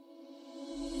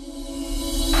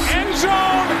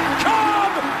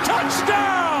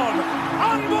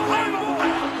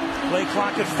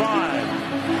clock at 5.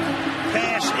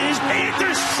 Pass is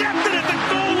intercepted at the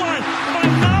goal line by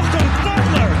Malcolm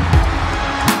Butler.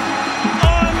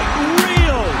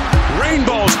 Unreal.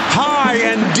 Rainbows high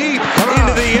and deep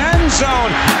into the end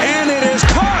zone, and it is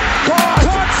caught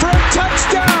for a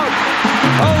touchdown.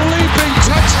 A leaping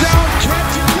touchdown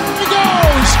catch. Here he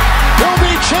goes. He'll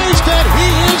be chased and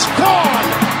he is gone.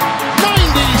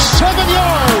 97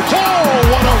 yards. Oh,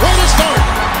 what a way to start.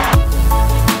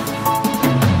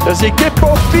 Does he get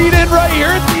both feet in right here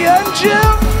at the end, Jim?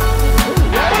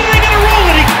 What are they going to roll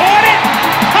it? He caught it.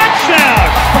 Touchdown.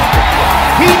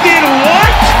 He did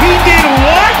what? He did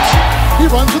what? He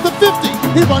runs to the 50.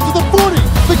 He runs to the 40.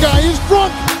 The guy is drunk,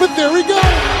 but there he goes.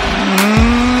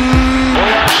 We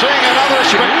are seeing another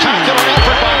spectacular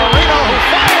effort by Marino, who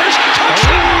fires.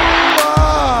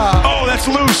 Touchdown! Oh, that's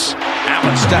loose.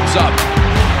 Allen steps up.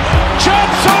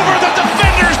 Jumps over the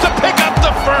defenders to pick up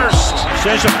the first.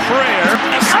 Says a prayer.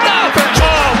 Stop it!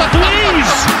 Oh,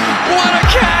 please. What a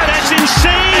catch! That's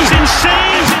insane. It's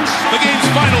insane. The game's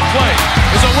final play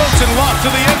is a Wilson lob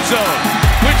to the end zone,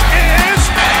 which is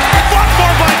fought for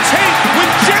by Tate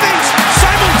with Jennings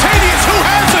simultaneous. Who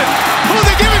has it? Who do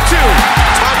they give it to?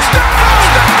 Touchdown!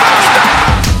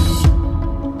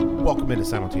 Welcome into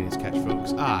Simultaneous Catch,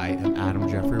 folks. I am Adam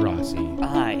Jeffrey Rossi.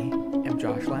 I am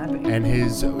Josh Lapping. And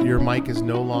your mic is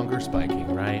no longer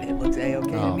spiking, right? It looks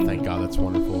A-okay. Oh, thank God. That's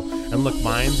wonderful. And look,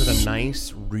 mine's at a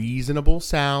nice, reasonable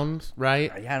sound,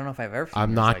 right? Yeah, I don't know if I've ever seen I'm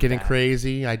yours not like getting that.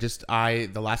 crazy.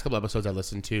 The last couple episodes I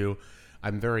listened to,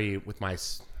 I'm very, with my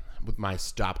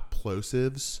stop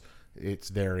plosives, it's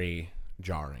very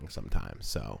jarring sometimes,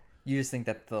 so. You just think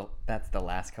that that's the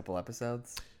last couple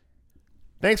episodes?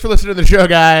 Thanks for listening to the show,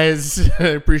 guys. I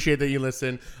appreciate that you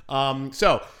listen.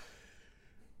 So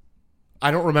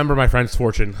I don't remember my friend's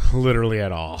fortune literally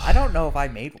at all. I don't know if I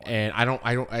made one. And I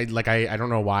don't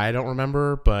know why I don't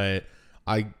remember, but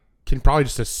I can probably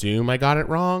just assume I got it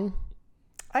wrong.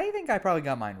 I think I probably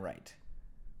got mine right.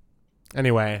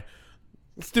 Anyway,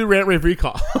 let's do Rant Rave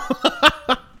Recall.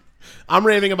 I'm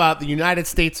raving about the United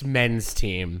States men's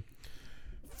team.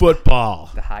 Football.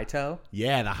 The high toe?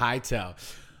 Yeah, the high toe.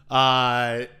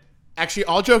 Actually,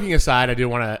 all joking aside, I do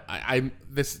want to.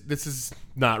 This is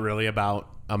not really about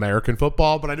American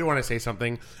football, but I do want to say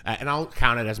something, and I'll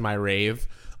count it as my rave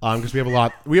because we have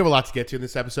a lot to get to in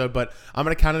this episode. But I'm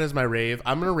going to count it as my rave.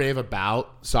 I'm going to rave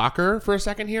about soccer for a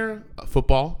second here,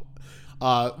 football.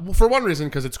 For one reason,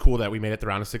 because it's cool that we made it the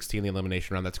round of 16, the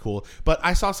elimination round. That's cool. But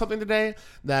I saw something today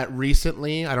that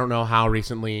recently, I don't know how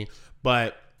recently,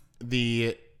 but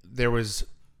there was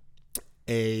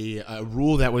a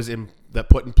rule that was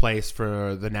put in place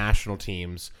for the national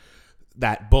teams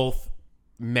that both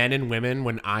men and women,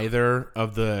 when either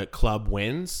of the club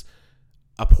wins,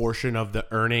 a portion of the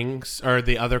earnings, or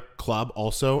the other club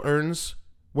also earns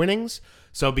winnings.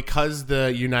 So because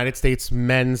the United States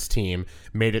men's team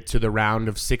made it to the round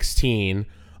of 16,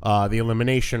 the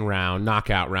elimination round,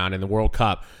 knockout round in the World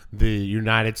Cup, the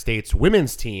United States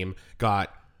women's team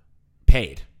got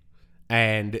paid.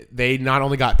 And they not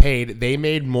only got paid, they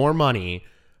made more money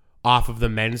off of the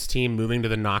men's team moving to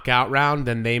the knockout round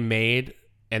than they made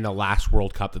in the last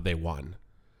World Cup that they won.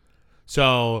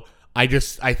 So I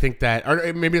think that,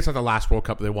 or maybe it's not the last World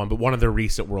Cup that they won, but one of the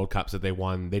recent World Cups that they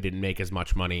won, they didn't make as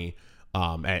much money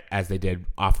as they did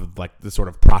off of like the sort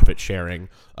of profit sharing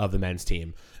of the men's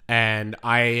team. And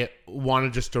I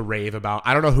wanted just to rave about,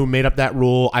 I don't know who made up that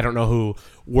rule. I don't know who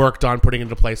worked on putting it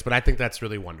into place, but I think that's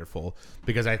really wonderful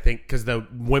because the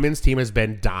women's team has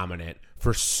been dominant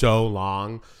for so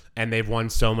long and they've won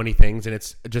so many things, and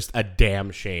it's just a damn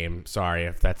shame. Sorry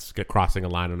if that's crossing a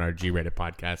line on our G-rated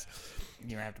podcast. You're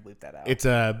going to have to bleep that out. It's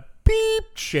a beep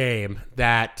shame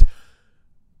that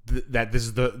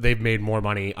they've made more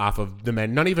money off of the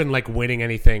men, not even like winning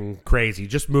anything crazy,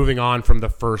 just moving on from the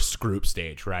first group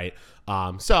stage, right?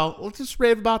 So let's just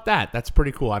rave about that. That's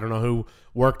pretty cool. I don't know who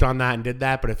worked on that and did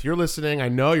that, but if you're listening, I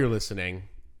know you're listening.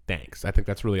 Thanks. I think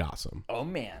that's really awesome. Oh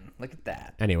man, look at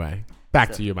that. Anyway,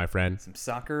 back to you, my friend. Some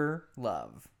soccer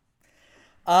love.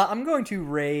 I'm going to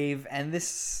rave, and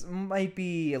this might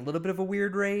be a little bit of a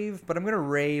weird rave, but I'm going to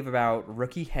rave about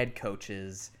rookie head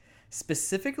coaches.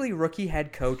 Specifically, rookie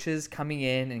head coaches coming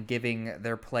in and giving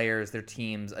their players, their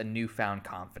teams, a newfound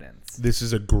confidence. This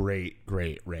is a great,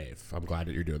 great rave. I'm glad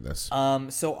that you're doing this.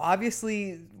 So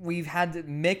obviously, we've had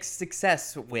mixed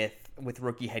success with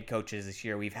rookie head coaches this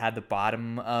year. We've had the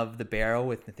bottom of the barrel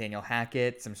with Nathaniel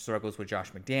Hackett, some struggles with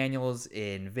Josh McDaniels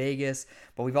in Vegas,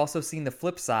 but we've also seen the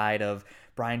flip side of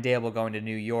Brian Daboll going to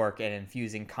New York and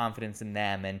infusing confidence in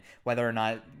them, and whether or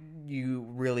not you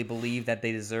really believe that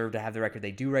they deserve to have the record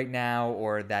they do right now,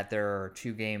 or that their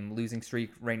 2-game losing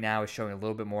streak right now is showing a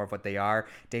little bit more of what they are.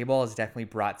 Daboll has definitely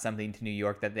brought something to New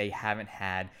York that they haven't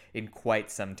had in quite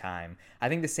some time. I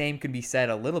think the same could be said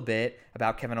a little bit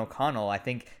about Kevin O'Connell. I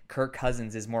think Kirk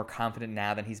Cousins is more confident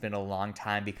now than he's been in a long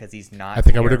time because he's not. I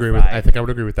think I would agree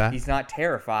with that. He's not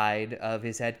terrified of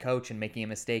his head coach and making a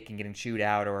mistake and getting chewed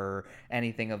out or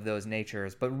anything of those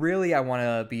natures. But really, I want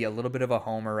to be a little bit of a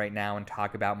homer right now and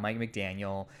talk about Mike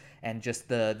McDaniel and just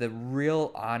the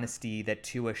real honesty that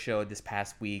Tua showed this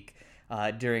past week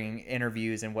during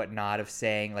interviews and whatnot, of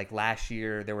saying, like, last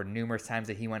year there were numerous times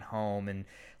that he went home and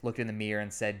looked in the mirror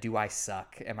and said, do I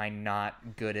suck? Am I not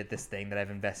good at this thing that I've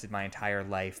invested my entire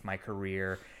life, my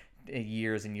career,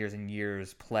 years and years and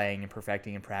years playing and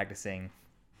perfecting and practicing?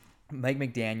 Mike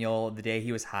McDaniel, the day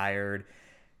he was hired,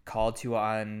 called to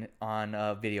on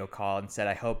a video call and said,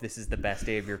 I hope this is the best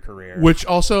day of your career. Which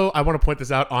also, I want to point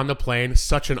this out, on the plane,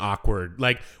 such an awkward.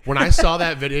 Like, when I saw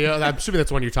that video, I'm assuming that's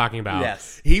the one you're talking about.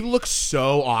 Yes. He looked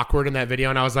so awkward in that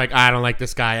video, and I was like, I don't like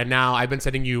this guy. And now I've been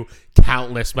sending you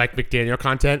countless Mike McDaniel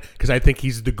content because I think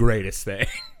he's the greatest thing.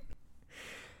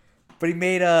 But he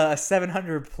made a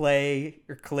 700 play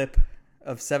or clip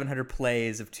of 700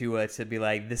 plays of Tua to be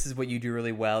like, this is what you do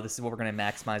really well. This is what we're going to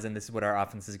maximize, and this is what our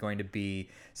offense is going to be.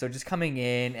 So just coming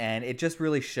in, and it just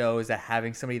really shows that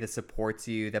having somebody that supports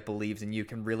you, that believes in you,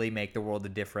 can really make the world a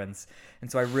difference.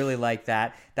 And so I really like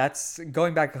that. That's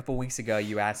going back a couple weeks ago.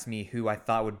 You asked me who I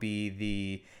thought would be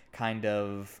the kind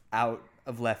of out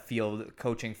of left field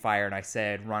coaching fire, and I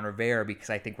said Ron Rivera,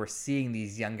 because I think we're seeing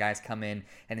these young guys come in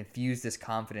and infuse this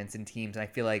confidence in teams. And I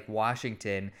feel like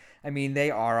Washington, I mean,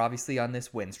 they are obviously on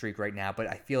this win streak right now, but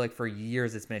I feel like for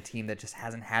years it's been a team that just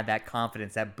hasn't had that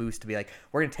confidence, that boost to be like,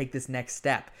 we're going to take this next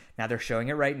step. Now they're showing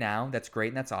it right now. That's great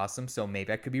and that's awesome. So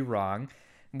maybe I could be wrong.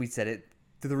 We said it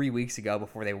 3 weeks ago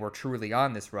before they were truly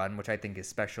on this run, which I think is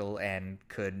special and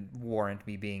could warrant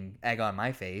me being egg on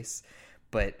my face.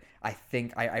 But I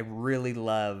think I really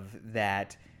love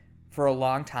that for a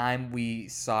long time we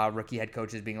saw rookie head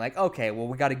coaches being like, okay, well,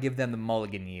 we got to give them the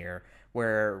mulligan year,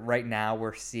 where right now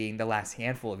we're seeing the last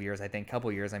handful of years, I think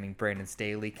couple years. I mean, Brandon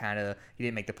Staley he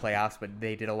didn't make the playoffs, but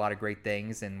they did a lot of great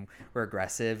things and were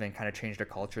aggressive and kind of changed their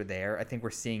culture there. I think we're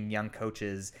seeing young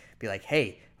coaches be like,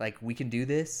 hey, like, we can do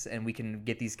this and we can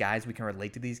get these guys, we can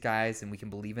relate to these guys, and we can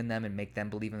believe in them and make them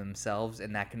believe in themselves,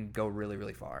 and that can go really,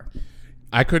 really far.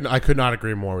 I could not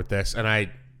agree more with this, and I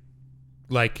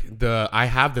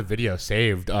have the video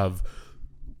saved of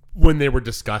when they were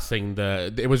discussing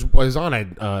it was on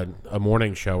a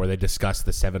morning show where they discussed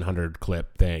the 700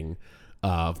 clip thing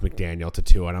of McDaniel to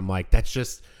Tua, and I'm like,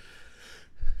 that's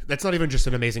not even just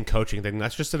an amazing coaching thing,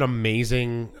 that's just an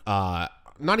amazing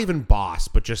not even boss,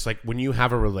 but just like when you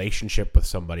have a relationship with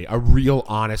somebody, a real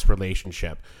honest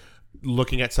relationship,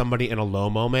 looking at somebody in a low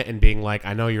moment and being like,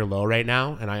 I know you're low right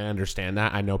now, and I understand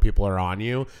that. I know people are on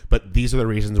you, but these are the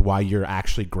reasons why you're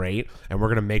actually great, and we're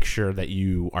going to make sure that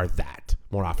you are that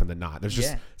more often than not. There's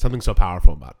just something so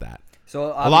powerful about that. So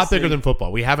a lot bigger than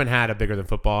football. We haven't had a bigger than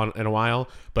football in a while,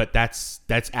 but that's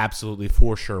absolutely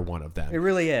for sure one of them. It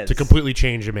really is. To completely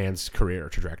change a man's career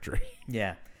trajectory.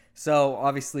 Yeah. So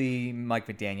obviously Mike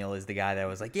McDaniel is the guy that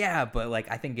was like, yeah, but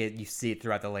like I think you see it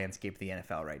throughout the landscape of the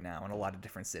NFL right now in a lot of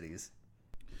different cities.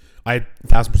 I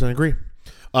 1,000% agree.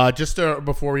 Just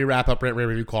before we wrap up Rant Rave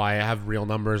Review Call, I have real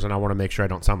numbers, and I want to make sure I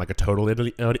don't sound like a total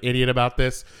idiot about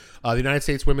this. The United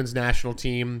States women's national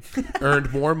team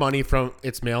earned more money from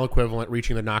its male equivalent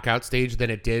reaching the knockout stage than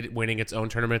it did winning its own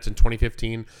tournaments in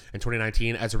 2015 and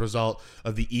 2019 as a result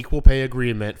of the equal pay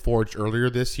agreement forged earlier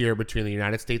this year between the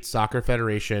United States Soccer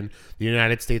Federation, the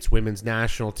United States Women's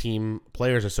National Team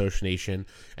Players Association,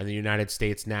 and the United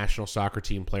States National Soccer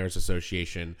Team Players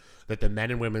Association, that the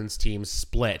men and women's teams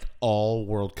split all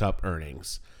World Cup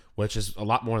earnings, which is a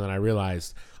lot more than I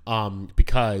realized,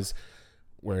 because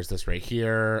where's this right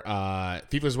here?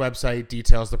 FIFA's website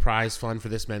details the prize fund for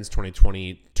this men's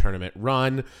 2020 tournament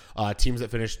run. Teams that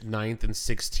finished 9th and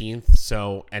 16th,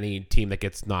 so any team that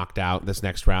gets knocked out this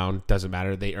next round, doesn't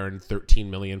matter, they earn $13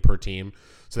 million per team.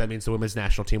 So that means the women's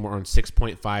national team will earn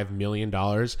 $6.5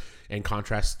 million, in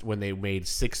contrast when they made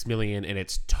 $6 million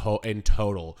in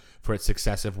total for its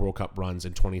successive World Cup runs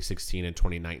in 2016 and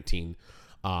 2019.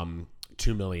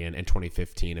 $2 million in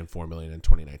 2015 and $4 million in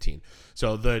 2019.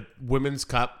 So the Women's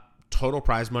Cup total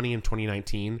prize money in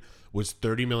 2019 was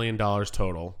 $30 million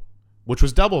total, which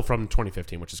was double from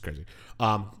 2015, which is crazy.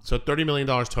 So $30 million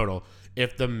total.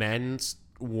 If the men's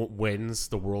wins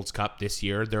the World Cup this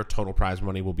year, their total prize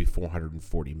money will be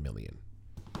 $440 million.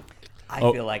 I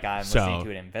feel like I'm listening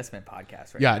to an investment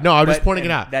podcast right now. Yeah, no, I'm just pointing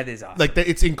it out. That is awesome. Like,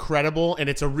 it's incredible, and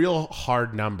it's a real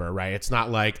hard number, right? It's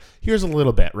not like, here's a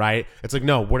little bit, right? It's like,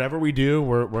 no, whatever we do,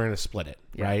 we're going to split it,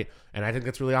 right? And I think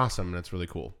that's really awesome, and it's really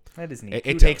cool. That is neat.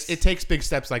 It takes big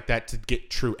steps like that to get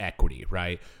true equity,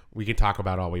 right? We can talk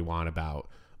about all we want about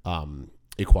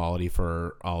equality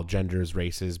for all genders,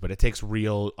 races, but it takes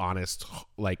real, honest,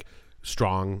 like,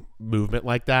 strong movement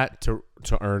like that to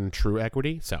earn true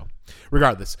equity. So,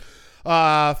 regardless,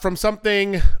 from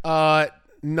something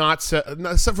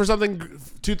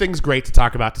two things great to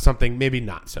talk about to something maybe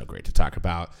not so great to talk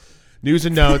about. News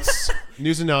and notes.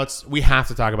 We have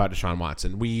to talk about Deshaun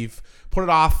Watson. We've put it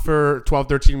off for 12,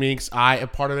 13 weeks.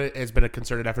 Part of it has been a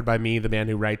concerted effort by me, the man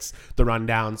who writes the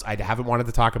rundowns. I haven't wanted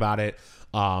to talk about it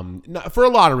for a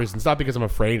lot of reasons. Not because I'm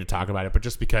afraid to talk about it, but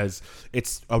just because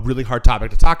it's a really hard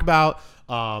topic to talk about.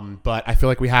 But I feel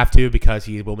like we have to, because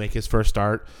he will make his first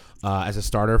start as a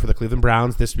starter for the Cleveland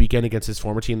Browns this weekend against his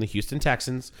former team, the Houston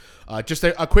Texans. Just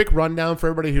a quick rundown for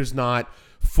everybody who's not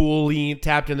fully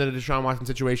tapped into the Deshaun Watson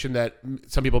situation, that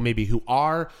some people maybe who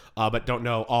are, but don't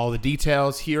know all the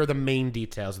details. Here are the main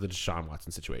details of the Deshaun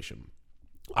Watson situation.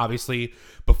 Obviously,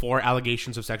 before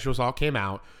allegations of sexual assault came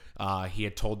out, he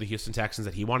had told the Houston Texans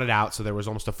that he wanted out, so there was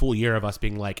almost a full year of us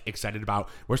being like excited about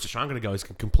where's Deshaun going to go. He's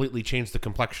going to completely change the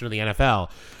complexion of the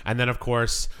NFL. And then, of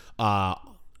course,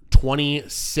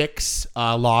 26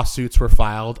 lawsuits were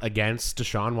filed against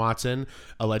Deshaun Watson,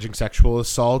 alleging sexual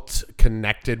assault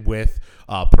connected with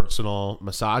personal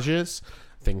massages,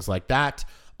 things like that.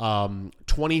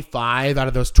 25 out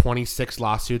of those 26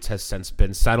 lawsuits has since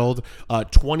been settled.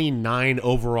 29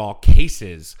 overall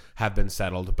cases have been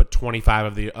settled, but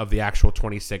 25 of the actual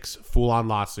 26 full-on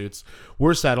lawsuits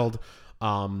were settled.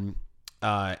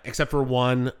 Except for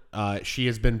one, she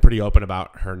has been pretty open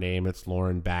about her name. It's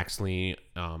Lauren Baxley.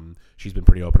 She's been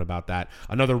pretty open about that.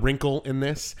 Another wrinkle in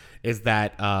this is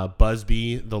that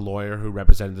Busby, the lawyer who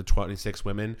represented the 26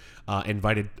 women,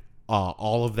 invited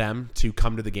all of them to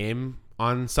come to the game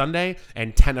on Sunday,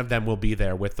 and 10 of them will be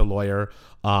there with the lawyer.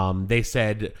 They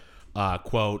said,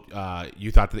 quote,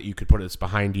 you thought that you could put this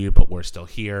behind you, but we're still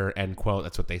here, end quote.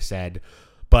 That's what they said.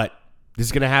 But this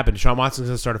is going to happen. Deshaun Watson's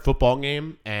going to start a football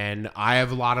game, and I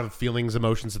have a lot of feelings,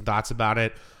 emotions, and thoughts about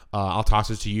it. I'll toss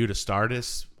it to you to start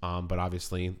us, but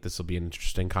obviously this will be an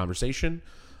interesting conversation.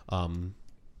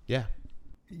 Yeah,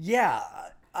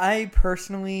 I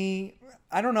personally,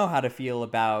 I don't know how to feel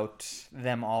about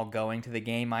them all going to the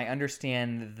game. I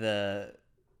understand the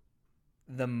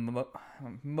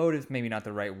motives, maybe not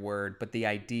the right word, but the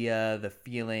idea, the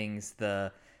feelings,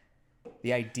 the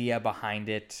idea behind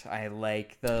it. I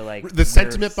like the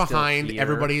sentiment behind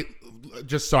everybody.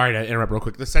 Just sorry to interrupt real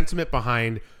quick. The sentiment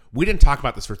behind, we didn't talk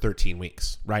about this for 13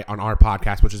 weeks, right, on our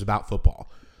podcast, which is about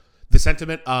football. The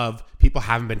sentiment of people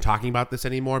haven't been talking about this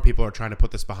anymore. People are trying to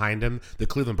put this behind him. The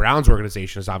Cleveland Browns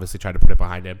organization has obviously tried to put it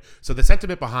behind him. So the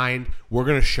sentiment behind, we're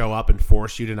going to show up and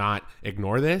force you to not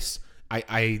ignore this,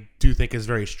 I do think is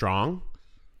very strong.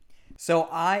 So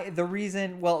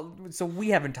we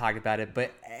haven't talked about it,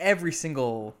 but every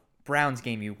single Browns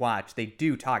game you watch, they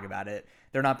do talk about it.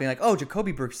 They're not being like, oh,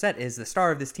 Jacoby Brissett is the star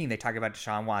of this team. They talk about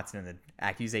Deshaun Watson and the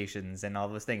accusations and all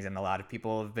those things. And a lot of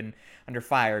people have been under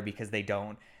fire because they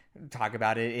don't talk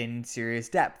about it in serious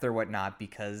depth or whatnot,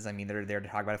 because, I mean, they're there to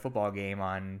talk about a football game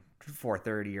on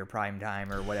 4:30 or prime time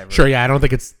or whatever. Sure, yeah, I don't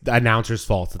think it's the announcer's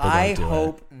fault that they don't do it. I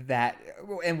hope that,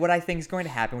 and what I think is going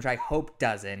to happen, which I hope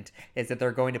doesn't, is that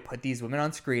they're going to put these women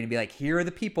on screen and be like, here are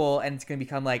the people, and it's going to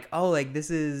become like, oh, like,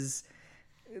 this is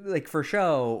like for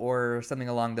show or something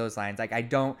along those lines. Like, I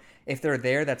don't, if they're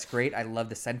there, that's great. I love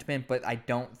the sentiment, but I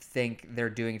don't think they're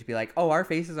doing it to be like, oh, our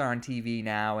faces are on TV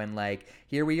now, and like,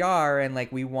 here we are, and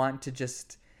like, we want to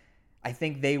just, I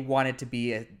think they want it to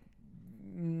be a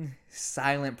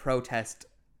silent protest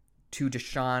to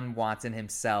Deshaun Watson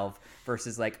himself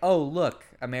versus like, oh, look,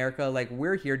 America, like,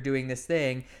 we're here doing this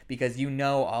thing because, you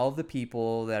know, all of the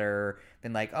people that are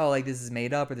been like, oh, like, this is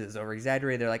made up or this is over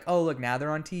exaggerated. They're like, oh, look, now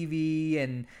they're on TV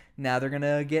and now they're going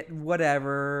to get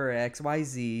whatever,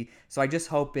 XYZ. So I just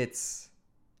hope it's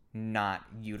not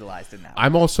utilized in that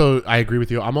way. I agree with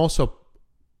you. I'm also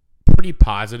pretty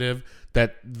positive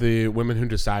that the women who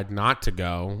decide not to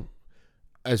go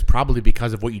is probably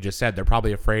because of what you just said. They're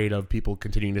probably afraid of people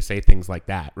continuing to say things like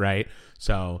that, right?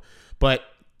 So, but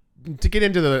to get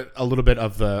into a little bit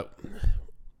of the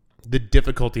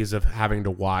difficulties of having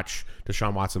to watch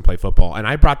Deshaun Watson play football, and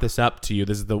I brought this up to you.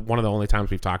 This is one of the only times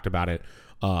we've talked about it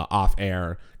off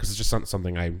air, because it's just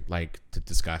something I like to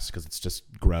discuss because it's just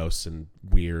gross and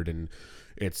weird, and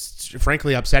it's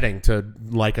frankly upsetting to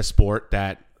like a sport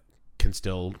that can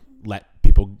still let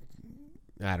people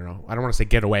I don't know. I don't want to say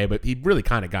get away, but he really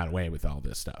kind of got away with all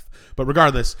this stuff. But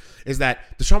regardless, is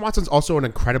that Deshaun Watson's also an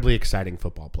incredibly exciting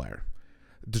football player.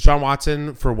 Deshaun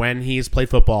Watson, for when he's played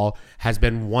football, has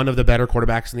been one of the better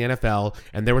quarterbacks in the NFL.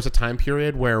 And there was a time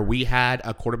period where we had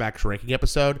a quarterbacks ranking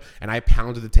episode, and I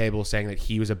pounded the table saying that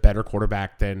he was a better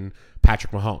quarterback than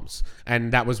Patrick Mahomes.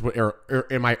 And that was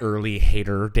in my early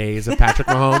hater days of Patrick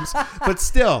Mahomes. But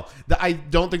still, I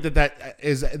don't think that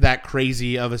is that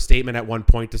crazy of a statement at one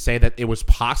point to say that it was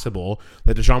possible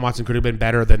that Deshaun Watson could have been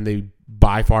better than the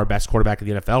by far best quarterback in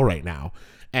the NFL right now.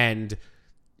 And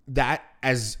that,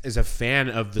 as a fan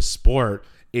of the sport,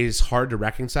 is hard to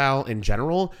reconcile in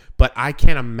general, but I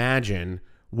can't imagine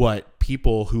what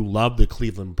people who love the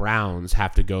Cleveland Browns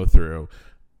have to go through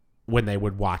when they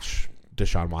would watch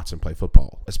Deshaun Watson play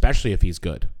football, especially if he's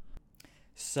good.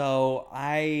 So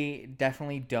I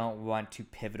definitely don't want to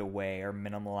pivot away or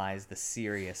minimalize the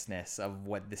seriousness of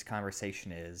what this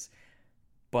conversation is,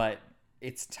 but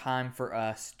it's time for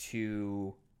us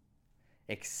to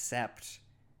accept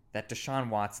that Deshaun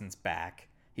Watson's back.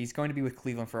 He's going to be with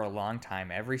Cleveland for a long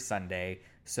time, every Sunday.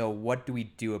 So what do we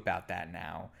do about that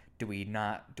now? Do we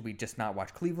just not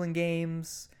watch Cleveland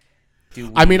games?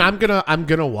 I mean, I'm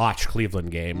gonna watch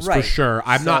Cleveland games for sure.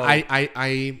 I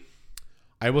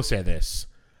will say this.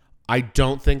 I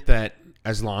don't think that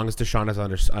as long as Deshaun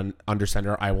is under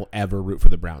center, I will ever root for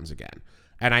the Browns again.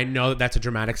 And I know that that's a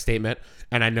dramatic statement,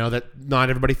 and I know that not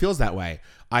everybody feels that way.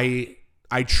 I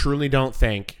truly don't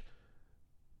think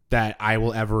that I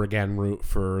will ever again root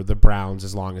for the Browns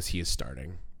as long as he is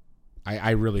starting.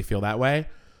 I really feel that way.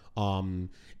 And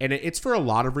it's for a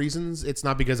lot of reasons. It's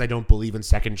not because I don't believe in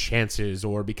second chances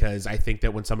or because I think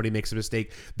that when somebody makes a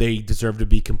mistake, they deserve to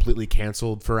be completely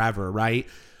canceled forever, right?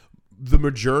 The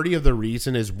majority of the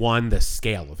reason is, one, the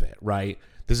scale of it, right?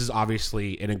 This is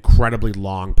obviously an incredibly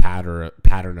long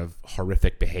pattern of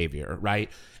horrific behavior, right?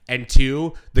 And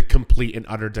two, the complete and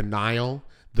utter denial,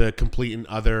 the complete and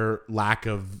utter lack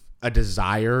of a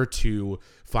desire to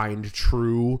find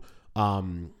true.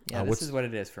 This is what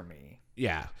it is for me.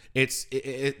 Yeah,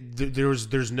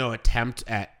 there's no attempt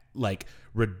at like.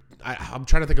 I'm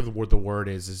trying to think of what the word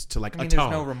is to like atone.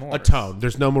 There's no remorse. Atone.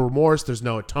 There's no remorse. There's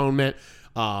no atonement.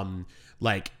 And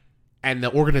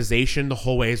the organization the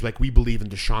whole way is like, we believe in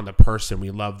Deshaun the person.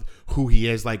 We love who he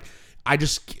is. Like,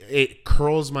 it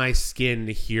curls my skin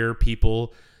to hear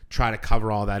people try to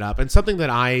cover all that up. And something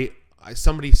that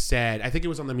somebody said, I think it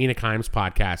was on the Mina Kimes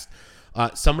podcast,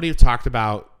 somebody talked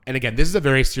about, and again, this is a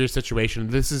very serious situation.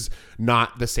 This is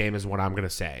not the same as what I'm going to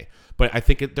say, but I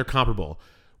think they're comparable.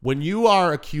 When you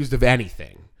are accused of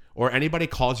anything or anybody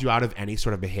calls you out of any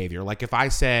sort of behavior, like if I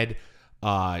said,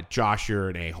 Josh, you're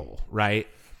an a-hole, right?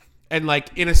 And like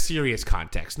in a serious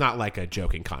context, not like a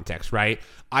joking context, right?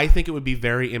 I think it would be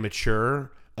very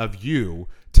immature of you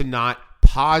to not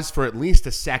pause for at least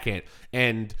a second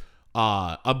and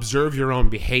observe your own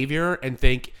behavior and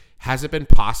think, has it been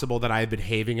possible that I've been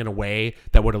behaving in a way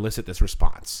that would elicit this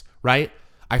response, right?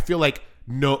 I feel like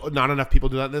not enough people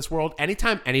do that in this world.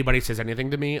 Anytime anybody says anything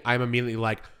to me, I'm immediately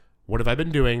like, what have I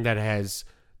been doing that has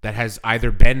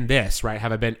either been this, right?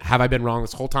 Have I been wrong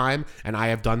this whole time and I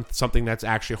have done something that's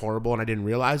actually horrible and I didn't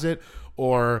realize it?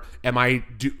 Or am I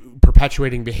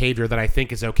perpetuating behavior that I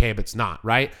think is okay, but it's not,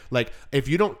 right? Like, if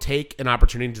you don't take an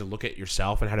opportunity to look at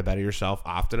yourself and how to better yourself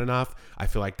often enough, I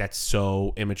feel like that's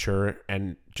so immature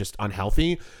and just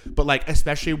unhealthy. But like,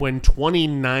 especially when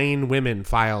 29 women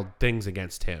filed things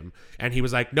against him and he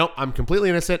was like, nope, I'm completely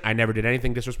innocent. I never did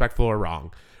anything disrespectful or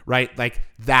wrong, right? Like,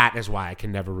 that is why I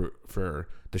can never root for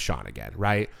Deshaun again,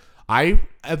 right?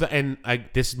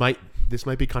 This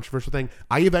might be a controversial thing.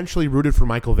 I eventually rooted for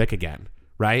Michael Vick again,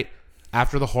 right?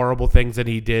 After the horrible things that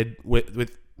he did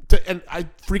and I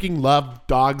freaking love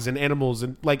dogs and animals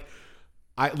and like,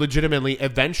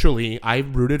 eventually I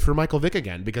rooted for Michael Vick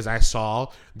again because I saw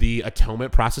the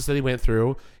atonement process that he went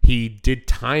through. He did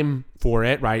time for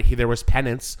it, right? There was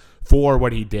penance for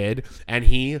what he did, and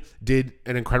he did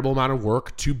an incredible amount of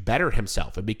work to better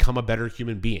himself and become a better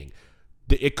human being.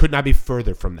 It could not be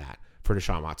further from that for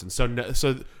Deshaun Watson.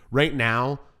 So right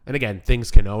now, and again, things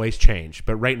can always change,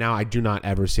 but right now I do not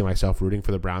ever see myself rooting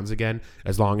for the Browns again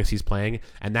as long as he's playing,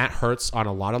 and that hurts on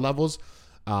a lot of levels.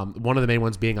 One of the main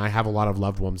ones being I have a lot of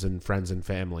loved ones and friends and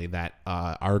family that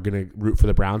are going to root for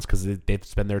the Browns because they've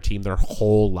spent their team their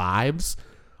whole lives,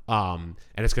 and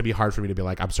it's going to be hard for me to be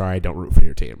like, I'm sorry, I don't root for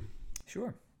your team.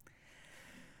 Sure.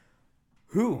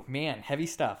 Man, heavy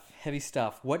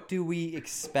stuff. What do we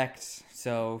expect?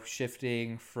 So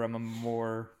shifting from a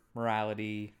more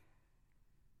morality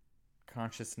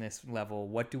consciousness level,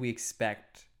 what do we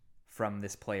expect from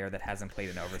this player that hasn't played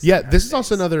in over 700 Yeah, this is days.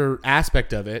 also another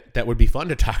aspect of it that would be fun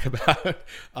to talk about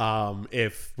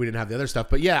if we didn't have the other stuff.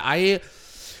 But yeah,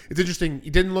 it's interesting. He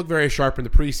didn't look very sharp in the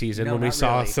preseason No, when we not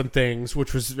saw really. some things,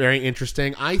 which was very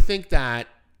interesting. I think that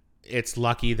it's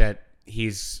lucky that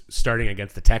he's starting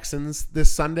against the Texans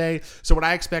this Sunday. So what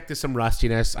I expect is some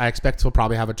rustiness. I expect he'll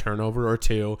probably have a turnover or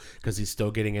two because he's still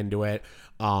getting into it.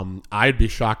 I'd be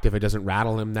shocked if it doesn't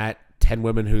rattle him that 10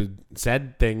 women who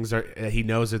said things he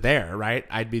knows are there, right?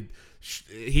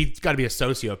 He's got to be a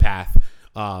sociopath,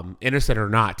 innocent or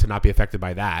not, to not be affected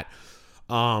by that.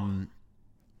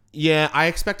 Yeah, I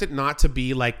expect it not to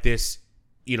be like this,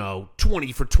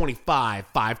 20 for 25,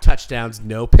 5 touchdowns,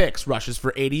 no picks, rushes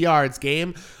for 80 yards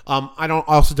game. I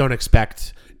don't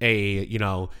expect a,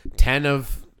 10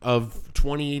 of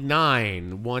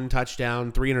 29, 1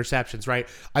 touchdown, 3 interceptions, right?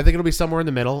 I think it'll be somewhere in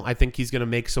the middle. I think he's going to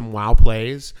make some wow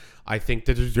plays. I think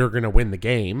that you're going to win the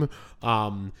game.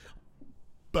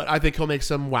 But I think he'll make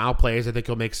some wow plays. I think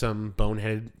he'll make some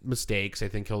boneheaded mistakes. I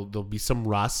think there'll be some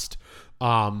rust.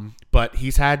 But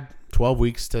he's had 12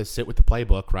 weeks to sit with the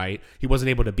playbook, right? He wasn't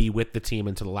able to be with the team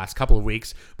until the last couple of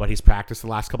weeks, but he's practiced the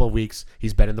last couple of weeks.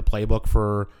 He's been in the playbook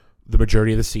for the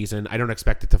majority of the season. I don't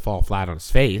expect it to fall flat on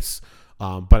his face,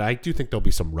 but I do think there'll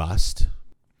be some rust.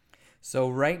 So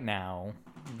right now,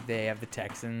 they have the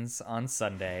Texans on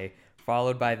Sunday,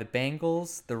 followed by the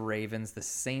Bengals, the Ravens, the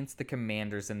Saints, the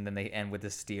Commanders, and then they end with the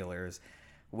Steelers.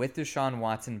 With Deshaun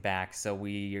Watson back, so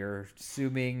we are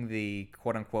assuming the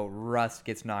quote-unquote rust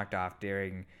gets knocked off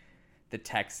during the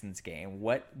Texans game.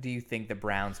 What do you think the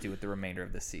Browns do with the remainder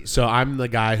of the season? So I'm the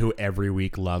guy who every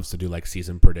week loves to do like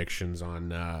season predictions on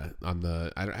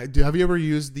the. Have you ever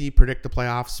used the predict the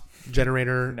playoffs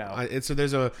generator? No. So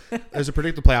there's a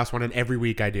predict the playoffs one, and every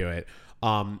week I do it.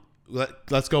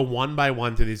 Let's go one by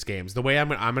one through these games. The way I'm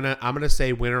gonna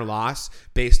say win or loss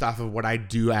based off of what I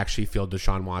do actually feel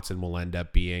Deshaun Watson will end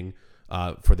up being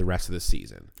for the rest of the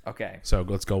season. Okay. So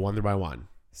let's go one by one.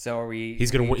 So are we?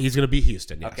 He's gonna be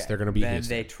Houston. Yes, Okay. they're gonna be then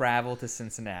Houston. they travel to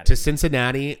Cincinnati. To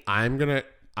Cincinnati,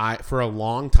 for a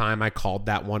long time I called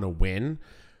that one a win,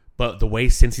 but the way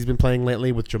since he's been playing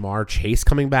lately with Jamar Chase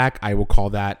coming back, I will call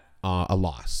that a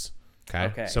loss.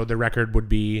 Okay. So the record would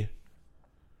be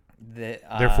they're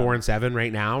 4-7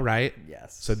 right now, right?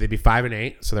 Yes. So they'd be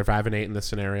 5-8. So they're 5-8 in this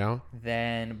scenario.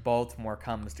 Then Baltimore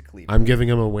comes to Cleveland. I'm giving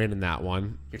them a win in that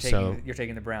one. You're So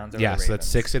taking the Browns over yeah, the so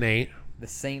that's Ravens. 6-8, The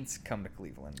Saints come to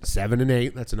Cleveland.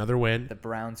 7-8. That's another win. The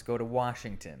Browns go to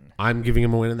Washington. I'm giving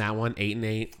them a win in that one,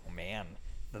 8-8. Oh man.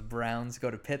 The Browns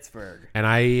go to Pittsburgh. And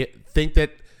I think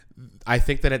that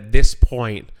at this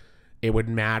point it would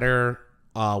matter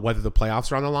whether the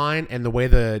playoffs are on the line, and the way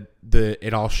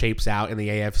it all shapes out in the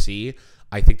AFC.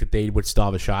 I think that they would still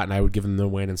have a shot, and I would give them the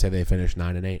win and say they finish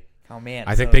 9-8. Oh man.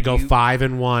 I think so they go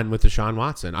 5-1 with Deshaun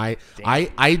Watson.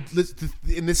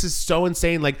 And this is so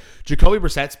insane. Like Jacoby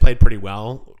Brissett's played pretty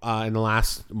well in the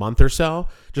last month or so,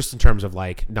 just in terms of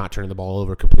like not turning the ball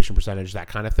over, completion percentage, that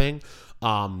kind of thing.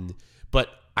 But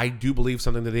I do believe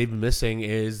something that they've been missing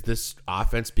is this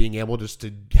offense being able just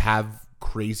to have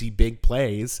crazy big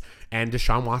plays, and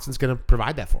Deshaun Watson's going to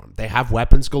provide that for them. They have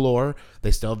weapons galore.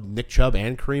 They still have Nick Chubb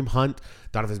and Kareem Hunt.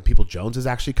 Donovan Peoples-Jones has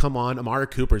actually come on. Amari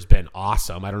Cooper's been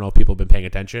awesome. I don't know if people have been paying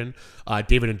attention.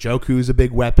 David Njoku is a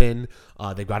big weapon.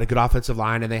 They've got a good offensive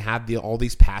line, and they have all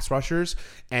these pass rushers.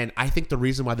 And I think the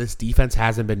reason why this defense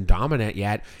hasn't been dominant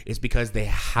yet is because they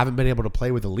haven't been able to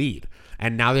play with a lead.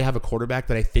 And now they have a quarterback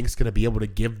that I think is going to be able to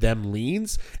give them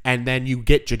leads. And then you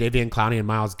get Jadeveon Clowney and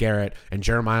Myles Garrett and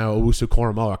Jeremiah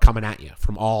Owusu-Koramoah coming at you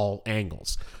from all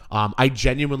angles. I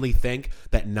genuinely think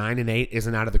that 9-8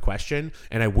 isn't out of the question,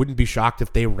 and I wouldn't be shocked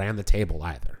if they ran the table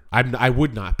either. I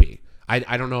would not be.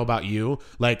 I don't know about you.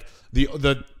 Like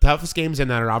the toughest games in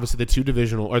that are obviously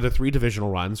the 3 divisional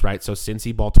runs, right? So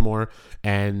Cincy, Baltimore,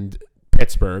 and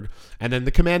Pittsburgh, and then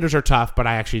the Commanders are tough, but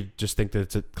I actually just think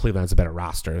that Cleveland's a better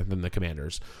roster than the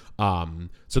Commanders.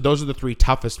 So those are the 3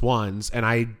 toughest ones, and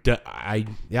I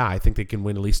think they can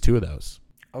win at least 2 of those.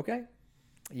 Okay.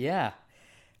 Yeah.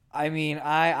 I mean,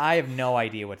 I have no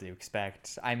idea what to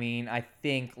expect. I mean, I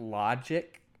think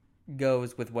logic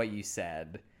goes with what you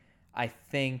said. I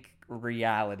think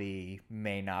reality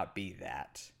may not be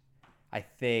that. I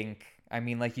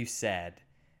mean, like you said,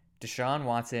 Deshaun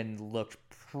Watson looked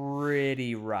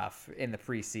pretty rough in the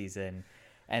preseason,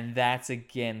 and that's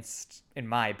against, in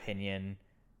my opinion,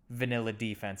 vanilla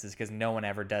defenses, because no one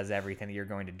ever does everything that you're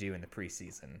going to do in the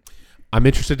preseason. I'm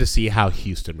interested to see how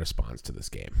Houston responds to this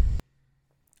game.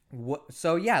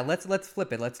 So yeah, let's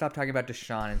flip it. Let's stop talking about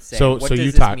Deshaun and say, So what does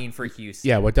you this mean for Houston?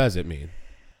 Yeah, what does it mean?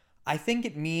 I think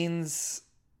it means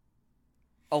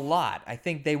a lot. I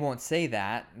think they won't say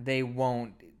that. They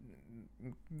won't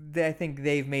I think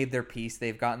they've made their peace.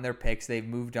 They've gotten their picks. They've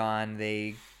moved on.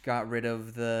 They got rid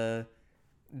of the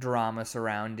drama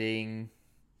surrounding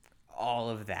all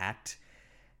of that.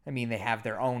 I mean, they have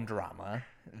their own drama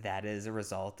that is a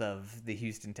result of the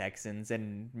Houston Texans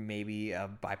and maybe a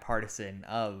bipartisan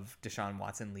of Deshaun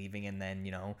Watson leaving, and then,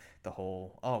 the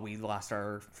whole, we lost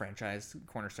our franchise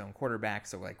cornerstone quarterback,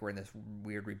 so like we're in this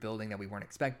weird rebuilding that we weren't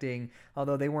expecting.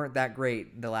 Although they weren't that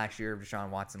great the last year of Deshaun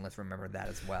Watson, let's remember that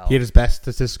as well. He had his best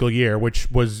statistical year, which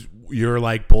was your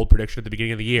bold prediction at the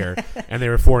beginning of the year, and they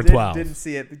were 4-12. Didn't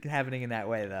see it happening in that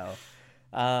way though.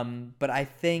 But I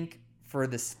think for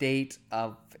the state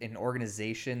of an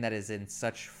organization that is in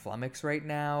such flummox right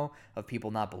now, of people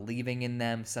not believing in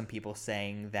them, some people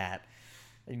saying that,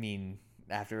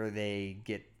 after they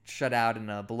get shut out in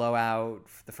a blowout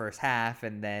for the first half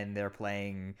and then they're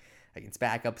playing against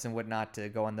backups and whatnot to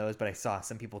go on those, but I saw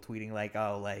some people tweeting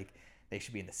they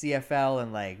should be in the CFL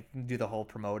and do the whole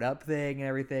promote up thing and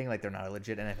everything. Like they're not a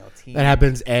legit NFL team. That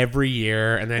happens every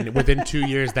year, and then within 2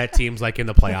 years, that team's in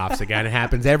the playoffs again. It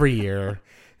happens every year.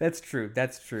 That's true.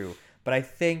 But I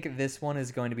think this one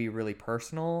is going to be really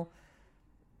personal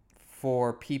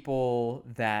for people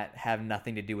that have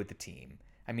nothing to do with the team.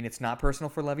 It's not personal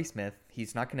for Lovie Smith.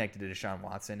 He's not connected to Deshaun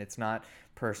Watson. It's not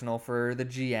personal for the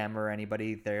GM or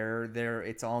anybody.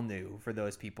 It's all new for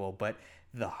those people. But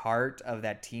the heart of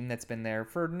that team that's been there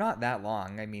for not that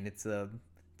long. It's the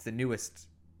newest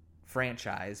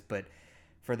franchise, but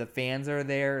for the fans that are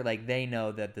there, they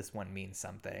know that this one means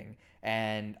something.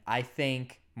 And I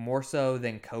think more so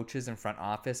than coaches and front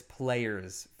office,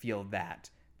 players feel that.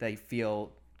 They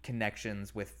feel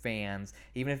connections with fans.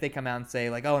 Even if they come out and say,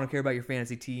 I don't care about your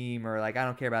fantasy team, or I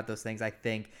don't care about those things, I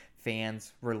think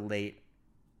fans relate,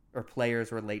 or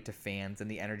players relate to fans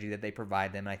and the energy that they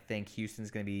provide them. And I think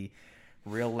Houston's going to be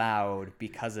real loud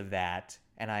because of that.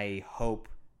 And I hope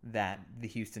that the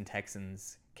Houston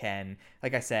Texans can,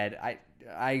 like I said,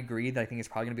 I agree that I think it's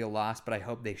probably going to be a loss, but I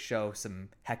hope they show some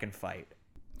heckin' fight.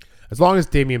 As long as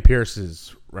Dameon Pierce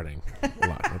is running a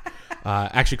lot.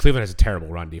 Actually, Cleveland has a terrible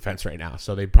run defense right now,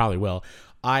 so they probably will.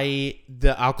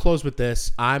 I'll close with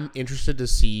this. I'm interested to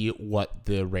see what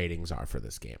the ratings are for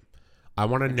this game. I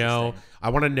want to know.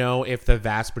 I want to know if the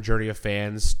vast majority of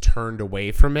fans turned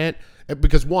away from it,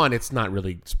 because one, it's not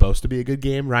really supposed to be a good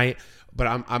game, right?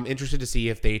 But I'm interested to see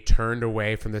if they turned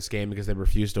away from this game because they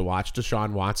refused to watch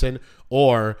Deshaun Watson,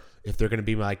 or if they're going to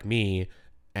be like me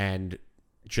and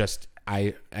just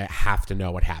I have to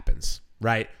know what happens,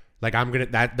 right?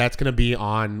 That's gonna be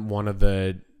on one of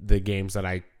the games that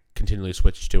I continually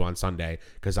switch to on Sunday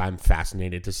because I'm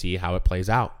fascinated to see how it plays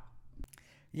out.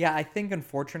 Yeah, I think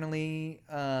unfortunately,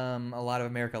 a lot of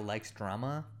America likes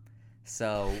drama,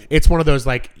 so it's one of those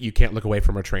you can't look away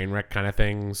from a train wreck kind of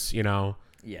things,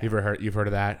 Yeah. You've heard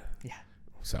of that? Yeah.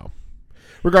 So,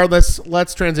 regardless,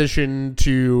 let's transition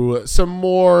to some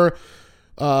more.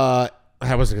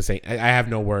 I wasn't gonna say. I have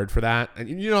no word for that. And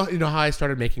you know how I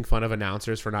started making fun of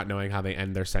announcers for not knowing how they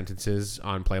end their sentences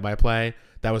on play-by-play.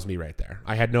 That was me right there.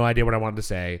 I had no idea what I wanted to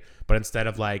say, but instead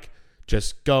of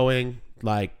just going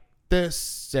like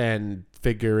this and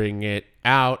figuring it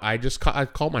out, I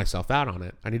called myself out on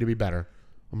it. I need to be better.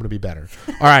 I'm going to be better.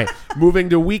 All right, moving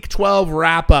to Week 12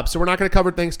 wrap-up. So we're not going to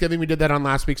cover Thanksgiving. We did that on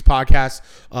last week's podcast.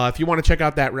 If you want to check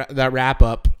out that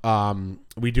wrap-up,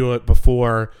 we do it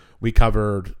before we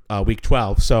covered Week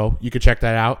 12, so you could check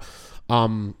that out.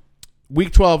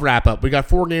 Week 12 wrap-up. We got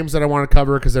 4 games that I want to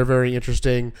cover because they're very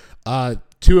interesting,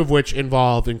 2 of which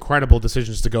involve incredible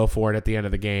decisions to go for it at the end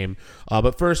of the game.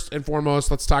 But first and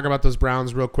foremost, let's talk about those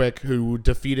Browns real quick, who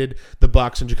defeated the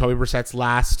Bucs in Jacoby Brissett's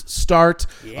last start,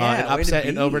 an upset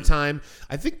in overtime.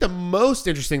 I think the most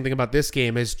interesting thing about this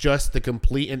game is just the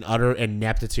complete and utter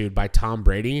ineptitude by Tom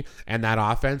Brady and that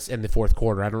offense in the fourth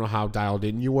quarter. I don't know how dialed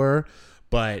in you were,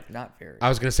 but not very. I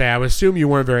was going to say, I would assume you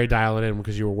weren't very dialed in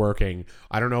because you were working.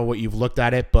 I don't know what you've looked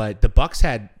at it, but the Bucs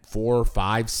had 4,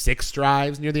 5, 6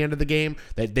 drives near the end of the game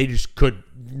that they just could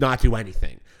not do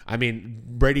anything.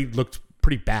 Brady looked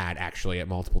pretty bad, actually, at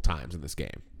multiple times in this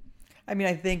game.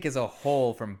 I think as a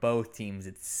whole from both teams,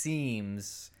 it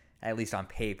seems, at least on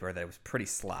paper, that it was pretty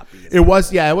sloppy. It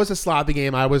was a sloppy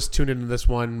game. I was tuned into this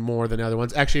one more than the other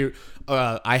ones. Actually,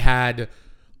 I had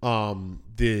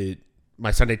my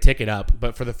Sunday ticket up,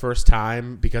 but for the first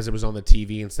time, because it was on the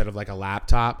TV instead of a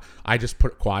laptop, I just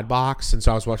put quad box, and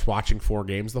so I was watching 4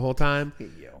 games the whole time,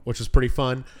 which was pretty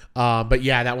fun. But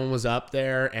yeah, that one was up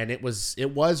there, and it was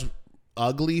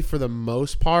ugly for the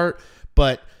most part,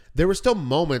 but there were still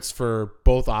moments for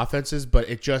both offenses, but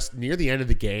it just, near the end of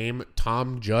the game,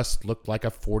 Tom just looked like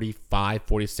a 45,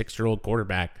 46-year-old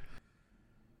quarterback.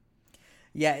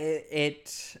 Yeah,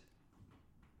 it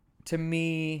to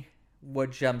me,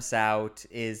 what jumps out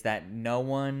is that no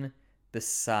one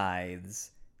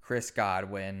besides Chris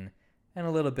Godwin and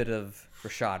a little bit of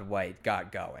Rachaad White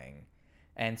got going.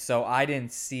 And so I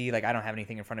didn't see, I don't have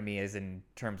anything in front of me as in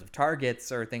terms of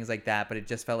targets or things like that, but it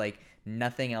just felt like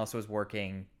nothing else was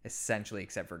working essentially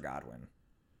except for Godwin.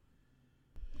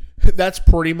 That's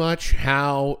pretty much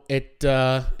how it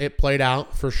played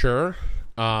out for sure.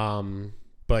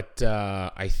 But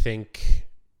I think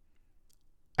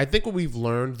what we've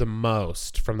learned the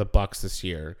most from the Bucs this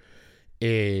year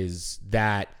is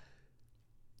that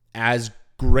as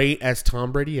great as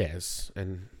Tom Brady is,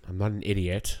 and I'm not an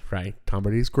idiot, right? Tom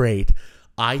Brady's great.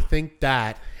 I think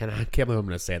that, and I can't believe I'm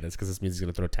going to say this because this means he's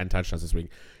going to throw 10 touchdowns this week.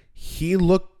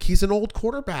 He's an old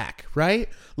quarterback, right?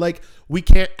 We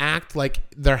can't act like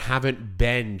there haven't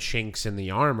been chinks in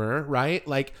the armor, right?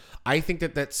 I think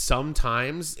that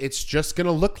sometimes it's just going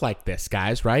to look like this,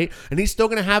 guys, right? And he's still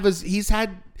going to he's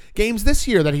had games this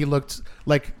year that he looked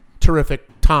like terrific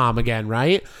Tom again,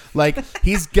 right?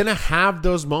 He's going to have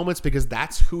those moments because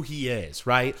that's who he is,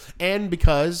 right? And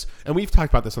we've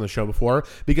talked about this on the show before,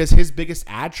 because his biggest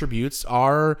attributes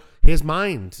are his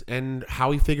mind and how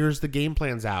he figures the game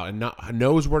plans out and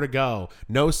knows where to go,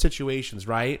 knows situations,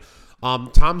 right?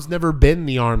 Tom's never been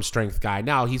the arm strength guy.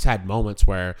 Now, he's had moments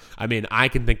where, I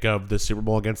can think of the Super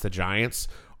Bowl against the Giants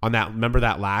on that. Remember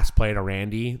that last play to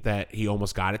Randy that he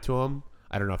almost got it to him?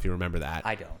 I don't know if you remember that.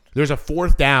 I don't. There's a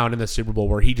 4th down in the Super Bowl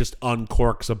where he just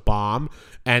uncorks a bomb,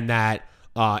 and that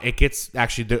it gets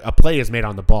actually a play is made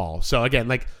on the ball. So again,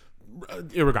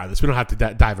 irregardless, we don't have to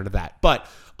dive into that. But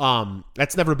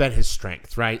that's never been his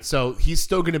strength, right? So he's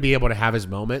still going to be able to have his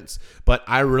moments, but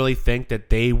I really think that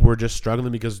they were just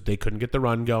struggling because they couldn't get the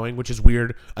run going, which is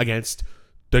weird against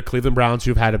the Cleveland Browns,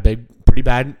 who've had a pretty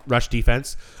bad rush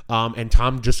defense, and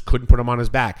Tom just couldn't put them on his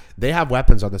back. They have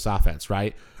weapons on this offense,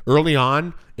 right? Early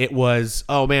on, it was,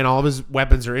 oh man, all of his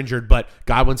weapons are injured, but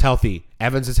Godwin's healthy,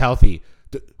 Evans is healthy,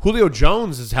 Julio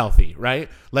Jones is healthy, right?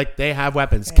 They have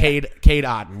weapons. Cade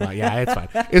Otton. Well, yeah, it's fine.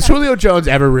 Is Julio Jones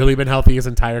ever really been healthy his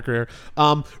entire career?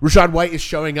 Rachaad White is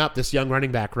showing up, this young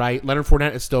running back, right? Leonard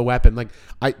Fournette is still a weapon.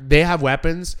 They have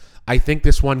weapons. I think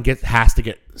this one has to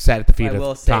get set at the feet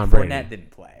of Tom Brady. Fournette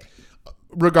didn't play.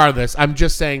 Regardless, I'm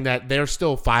just saying that they're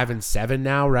still 5-7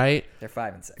 now, right? They're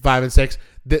 5-6.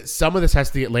 5-6. Some of this has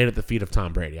to get laid at the feet of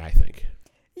Tom Brady, I think.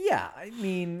 Yeah,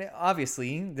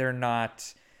 obviously they're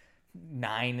not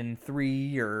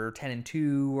 9-3 or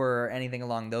 10-2 or anything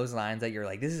along those lines that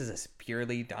you're this is a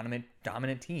purely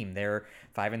dominant team. They're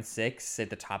 5-6 at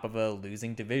the top of a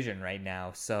losing division right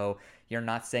now. So you're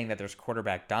not saying that there's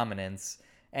quarterback dominance.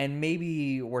 And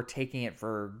maybe we're taking it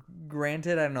for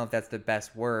granted. I don't know if that's the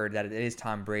best word, that it is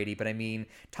Tom Brady. But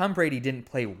Tom Brady didn't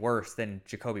play worse than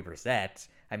Jacoby Brissett.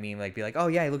 Be like, oh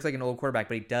yeah, he looks like an old quarterback,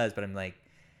 but he does. But I'm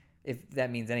if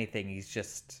that means anything, he's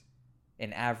just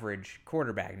an average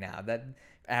quarterback now. That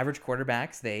average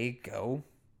quarterbacks, they go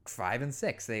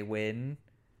 5-6. They win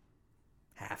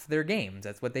half their games.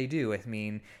 That's what they do.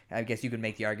 I guess you could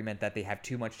make the argument that they have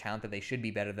too much talent, that they should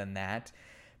be better than that.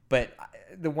 But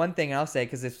the one thing I'll say,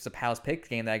 because this was a Pal's Pick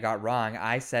game that I got wrong,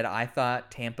 I said I thought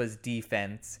Tampa's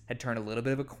defense had turned a little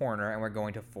bit of a corner and were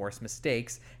going to force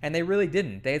mistakes, and they really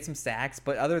didn't. They had some sacks,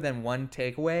 but other than one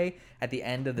takeaway at the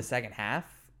end of the second half,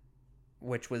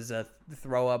 which was a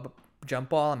throw-up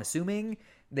jump ball, I'm assuming,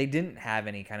 they didn't have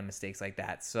any kind of mistakes like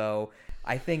that. So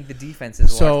I think the defense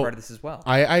is a large part of this as well.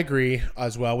 I agree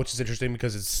as well, which is interesting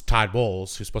because it's Todd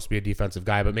Bowles, who's supposed to be a defensive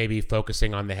guy, but maybe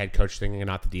focusing on the head coach thing and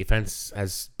not the defense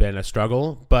has been a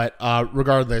struggle. But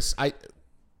regardless,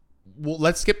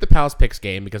 let's skip the Pal's Picks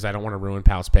game because I don't want to ruin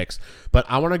Pal's Picks. But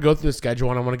I want to go through the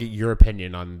schedule and I want to get your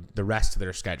opinion on the rest of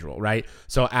their schedule, right?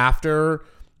 So after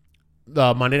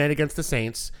the Monday night against the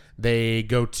Saints, they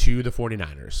go to the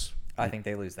 49ers. I think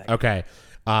they lose that game. Okay.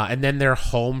 And then they're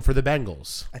home for the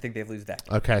Bengals. I think they lose that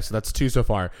game. Okay, so that's 2 so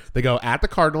far. They go at the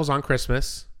Cardinals on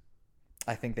Christmas.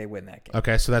 I think they win that game.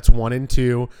 Okay, so that's 1 and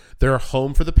 2. They're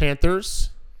home for the Panthers.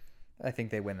 I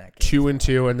think they win that game. 2 and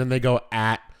 2, and then they go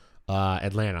at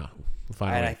Atlanta.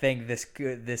 Finally. And I think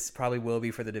this probably will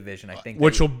be for the division. I think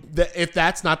if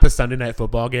that's not the Sunday Night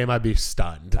Football game, I'd be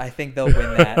stunned. I think they'll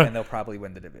win that, and they'll probably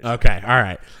win the division. Okay, all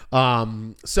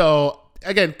right. So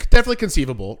again, definitely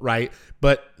conceivable, right?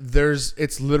 But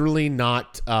it's literally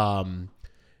not.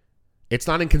 It's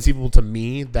not inconceivable to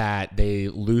me that they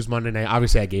lose Monday night.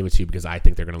 Obviously, I gave it to you because I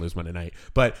think they're going to lose Monday night.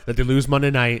 But that they lose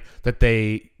Monday night, that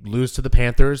they lose to the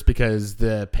Panthers because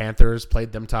the Panthers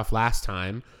played them tough last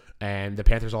time. And the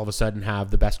Panthers all of a sudden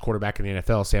have the best quarterback in the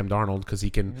NFL, Sam Darnold, because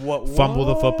he can fumble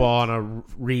the football on a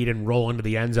read and roll into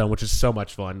the end zone, which is so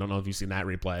much fun. Don't know if you've seen that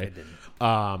replay.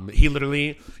 He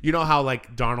literally, you know how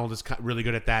like Darnold is really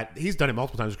good at that. He's done it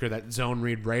multiple times. That zone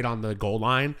read right on the goal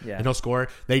line, and he'll score.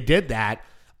 They did that,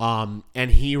 and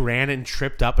he ran and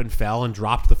tripped up and fell and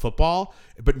dropped the football,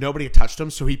 but nobody had touched him,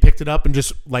 so he picked it up and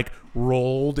just like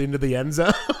rolled into the end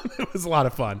zone. It was a lot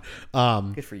of fun.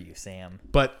 Good for you, Sam.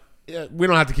 But we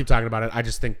don't have to keep talking about it. I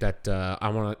just think that I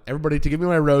want everybody to give me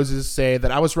my roses, say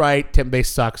that I was right, Tampa Bay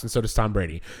sucks, and so does Tom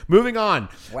Brady. Moving on.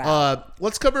 Wow.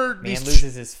 Let's cover Man these.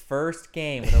 loses his first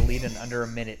game with a lead in under a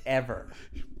minute ever.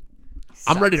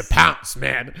 I'm ready to pounce,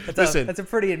 man. Listen, that's a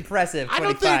pretty impressive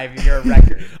 25-year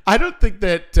record. I don't think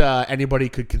that anybody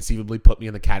could conceivably put me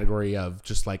in the category of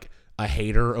just like a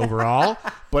hater overall.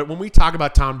 But when we talk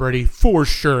about Tom Brady, for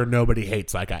sure, nobody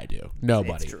hates like I do.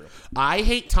 Nobody. It's true. I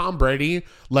hate Tom Brady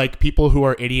like people who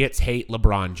are idiots hate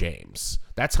LeBron James.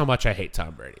 That's how much I hate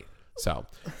Tom Brady. So,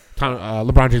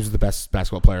 LeBron James is the best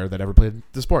basketball player that ever played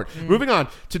the sport. Moving on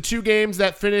to two games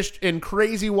that finished in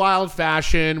crazy wild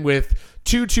fashion with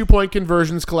 2 2-point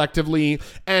conversions collectively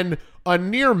and a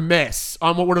near miss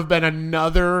on what would have been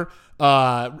another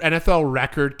NFL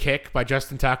record kick by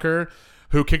Justin Tucker,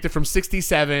 who kicked it from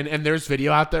 67, and there's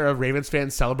video out there of Ravens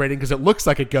fans celebrating because it looks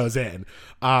like it goes in.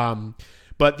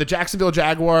 But the Jacksonville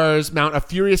Jaguars mount a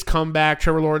furious comeback.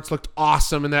 Trevor Lawrence looked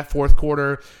awesome in that fourth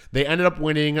quarter. They ended up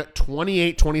winning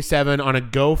 28-27 on a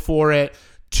go-for-it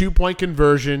 2-point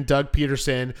conversion, Doug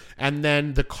Peterson. And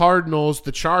then the Cardinals,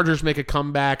 the Chargers, make a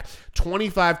comeback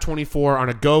 25-24 on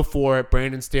a go-for-it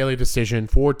Brandon Staley decision,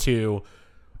 4-2.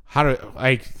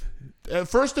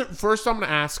 First, I'm going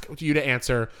to ask you to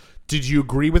answer, did you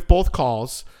agree with both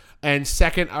calls? And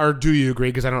second, or do you agree,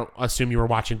 because I don't assume you were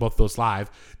watching both of those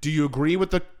live, do you agree with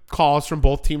the calls from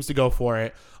both teams to go for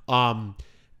it?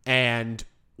 And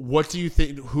what do you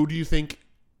think, who do you think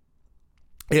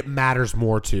it matters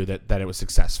more to that it was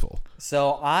successful?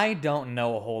 So I don't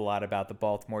know a whole lot about the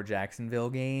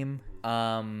Baltimore-Jacksonville game.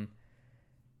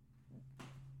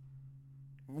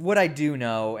 What I do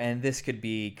know, and this could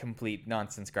be complete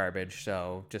nonsense garbage,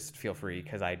 so just feel free,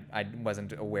 because I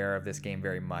wasn't aware of this game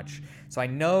very much. So I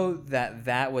know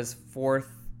that was fourth.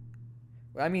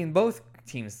 I mean, both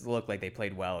teams looked like they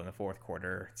played well in the fourth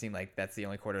quarter. It seemed like that's the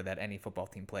only quarter that any football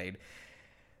team played.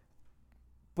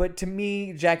 But to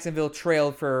me, Jacksonville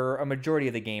trailed for a majority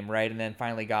of the game, right? And then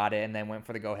finally got it and then went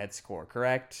for the go-ahead score,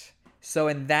 correct? So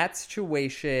in that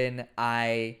situation,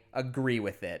 I agree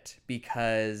with it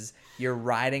because you're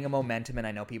riding a momentum, and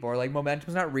I know people are like,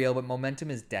 momentum's not real, but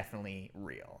momentum is definitely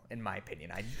real, in my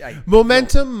opinion.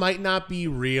 Momentum might not be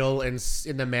real in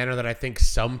the manner that I think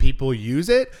some people use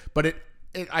it, but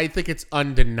I think it's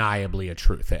undeniably a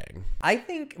true thing. I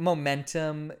think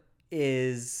momentum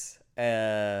is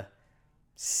a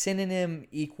synonym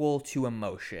equal to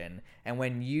emotion. And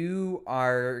when you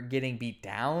are getting beat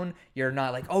down, you're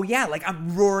not like, oh yeah, like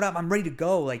I'm roared up, I'm ready to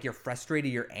go. Like you're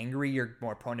frustrated, you're angry, you're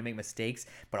more prone to make mistakes.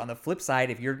 But on the flip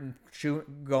side, if you're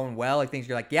going well, like things,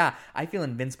 you're like, yeah, I feel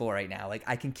invincible right now. Like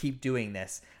I can keep doing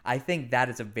this. I think that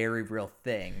is a very real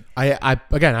thing. I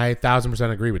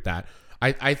 1,000% agree with that.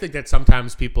 I think that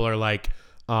sometimes people are like,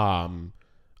 I'm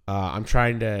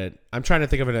trying to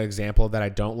think of an example that I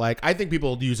don't like. I think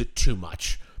people use it too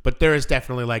much, but there is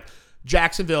definitely like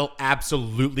Jacksonville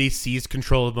absolutely seized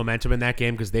control of momentum in that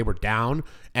game because they were down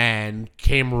and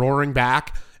came roaring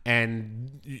back.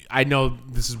 And I know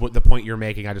this is what the point you're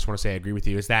making. I just want to say I agree with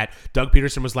you, is that Doug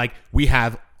Peterson was like, we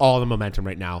have all the momentum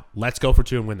right now. Let's go for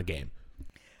 2 and win the game.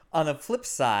 On the flip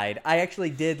side, I actually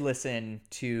did listen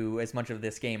to as much of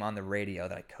this game on the radio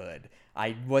that I could.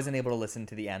 I wasn't able to listen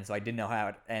to the end, so I didn't know how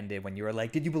it ended. When you were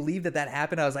like, did you believe that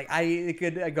happened? I was like, it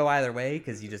could go either way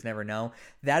because you just never know.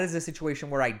 That is a situation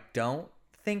where I don't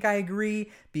think I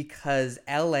agree because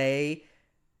LA,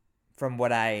 from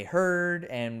what I heard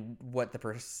and what the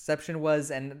perception was,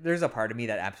 and there's a part of me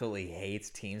that absolutely hates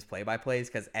teams play-by-plays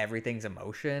because everything's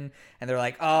emotion, and they're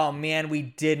like, oh man, we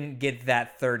didn't get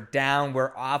that third down,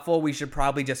 we're awful, we should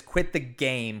probably just quit the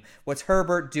game. What's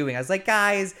Herbert doing? I was like,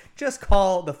 guys, just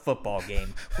call the football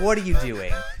game. What are you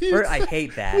doing? I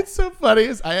hate that. It's so funny.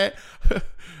 Is I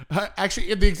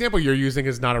actually, the example you're using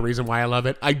is not a reason why I love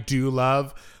it. I do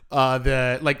love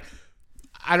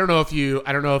I don't know if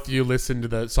you listened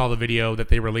to saw the video that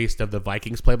they released of the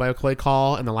Vikings play-by-play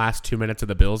call in the last 2 minutes of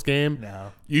the Bills game.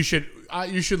 No, you should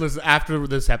listen after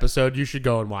this episode. You should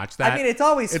go and watch that. I mean, it's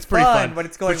always pretty fun when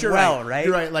it's going well, right?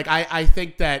 You're right. Like I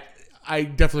think that I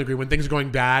definitely agree. When things are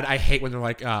going bad, I hate when they're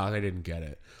like, oh, they didn't get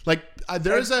it. Like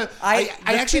I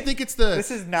actually think it's This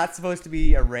is not supposed to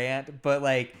be a rant, but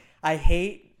like I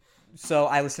hate So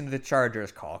I listened to the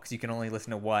Chargers call because you can only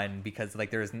listen to one because like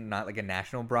there's not like a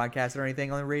national broadcast or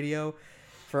anything on the radio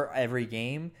for every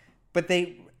game. But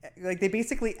they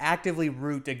basically actively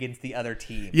root against the other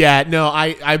team. Yeah, no,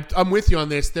 I'm with you on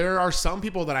this. There are some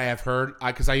people that I have heard,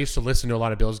 because I used to listen to a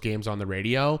lot of Bills games on the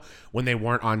radio when they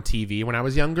weren't on TV when I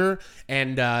was younger.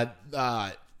 And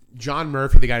John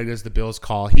Murphy, the guy who does the Bills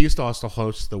call, he used to also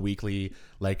host the weekly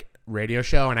like radio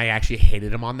show, and I actually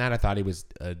hated him on that. I thought he was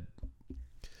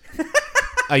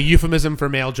a euphemism for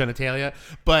male genitalia.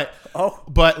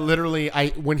 But literally,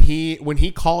 when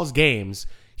he calls games.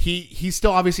 He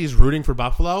still obviously is rooting for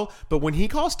Buffalo, but when he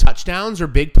calls touchdowns or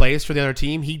big plays for the other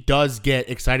team, he does get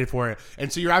excited for it.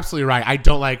 And so you're absolutely right. I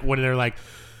don't like when they're like,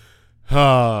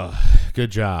 oh,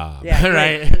 good job. Yeah,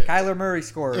 right? Kyler Murray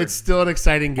scored. It's still an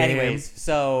exciting game. Anyways,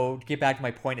 so to get back to my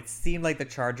point, it seemed like the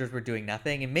Chargers were doing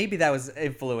nothing, and maybe that was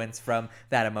influence from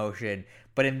that emotion.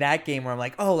 But in that game where I'm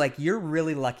like, oh, like you're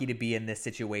really lucky to be in this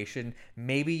situation,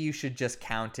 maybe you should just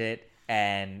count it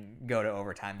and go to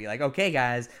overtime. Be like, okay,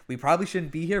 guys, we probably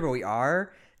shouldn't be here, but we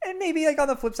are. And maybe like on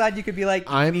the flip side, you could be like,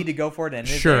 you need to go for it. And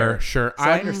sure. So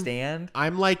I understand.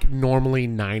 I'm like normally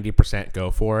 90%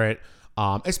 go for it,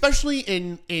 especially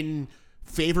in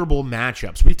favorable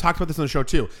matchups. We've talked about this on the show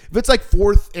too. If it's like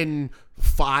 4th and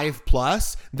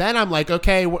 5+, then I'm like,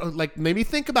 okay, like maybe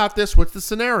think about this. What's the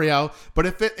scenario? But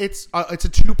if it's a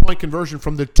 2-point conversion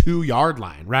from the 2-yard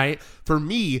line, right? For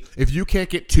me, if you can't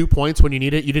get 2 points when you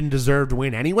need it, you didn't deserve to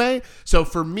win anyway. So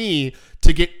for me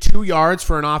to get 2 yards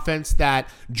for an offense that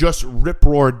just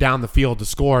rip-roared down the field to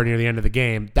score near the end of the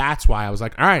game, that's why I was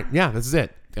like, all right, yeah, this is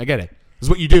it. I get it. This is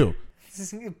what you do.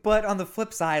 But on the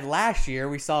flip side, last year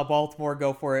we saw Baltimore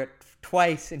go for it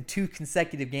twice in 2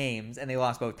 consecutive games, and they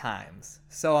lost both times.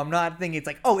 So I'm not thinking it's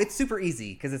like, oh, it's super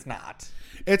easy, because it's not.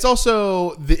 It's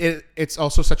also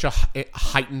such a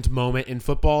heightened moment in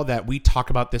football that we talk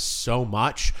about this so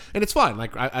much, and it's fun.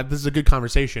 Like this is a good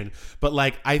conversation, but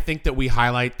like I think that we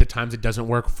highlight the times it doesn't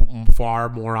work far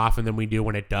more often than we do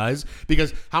when it does.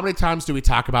 Because how many times do we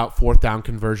talk about 4th down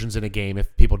conversions in a game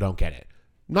if people don't get it?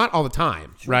 Not all the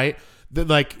time, sure. Right?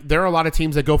 There are a lot of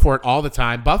teams that go for it all the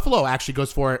time. Buffalo actually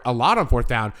goes for it a lot on 4th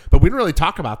down, but we don't really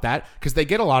talk about that because they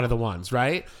get a lot of the ones,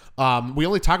 right? We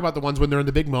only talk about the ones when they're in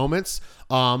the big moments,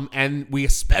 and we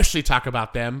especially talk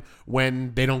about them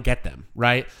when they don't get them,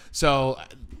 right? So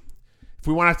if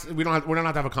we don't have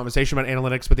to have a conversation about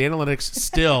analytics, but the analytics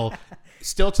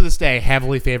still to this day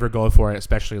heavily favor going for it,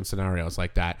 especially in scenarios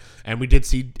like that. And we did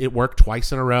see it work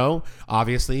twice in a row,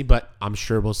 obviously, but I'm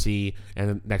sure we'll see in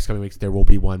the next coming weeks there will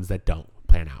be ones that don't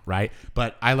plan out, right?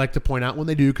 But I like to point out when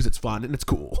they do because it's fun and it's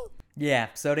cool. Yeah,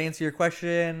 so to answer your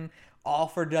question, all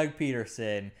for Doug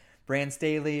Peterson. Brand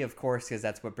Staley, of course, because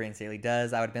that's what Brand Staley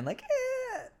does. I would have been like,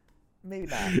 maybe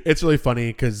not. It's really funny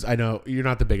because I know you're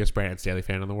not the biggest Brand Staley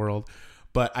fan in the world.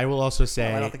 But I will also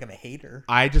say, I don't think I'm a hater.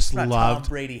 I just I'm loved not Tom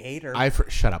Brady hater.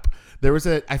 Shut up. There was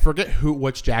I forget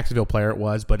which Jacksonville player it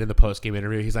was, but in the post game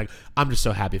interview, he's like, "I'm just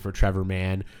so happy for Trevor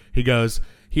Mann." He goes,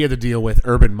 he had to deal with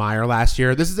Urban Meyer last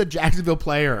year. This is a Jacksonville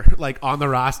player, like on the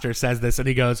roster, says this, and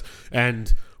he goes,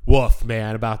 and woof,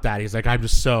 man, about that. He's like,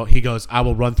 he goes, I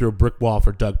will run through a brick wall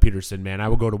for Doug Peterson, man. I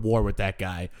will go to war with that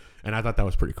guy, and I thought that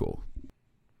was pretty cool.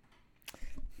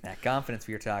 That confidence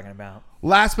we were talking about.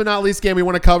 Last but not least game we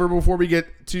want to cover before we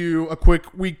get to a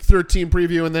quick Week 13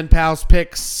 preview and then Pal's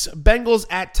picks. Bengals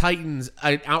at Titans,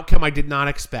 an outcome I did not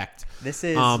expect. This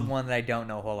is one that I don't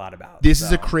know a whole lot about. This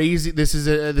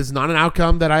is not an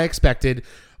outcome that I expected,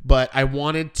 but I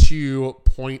wanted to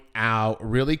point out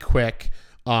really quick.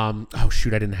 I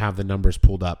didn't have the numbers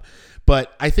pulled up.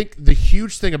 But I think the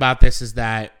huge thing about this is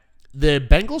that the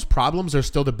Bengals' problems are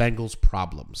still the Bengals'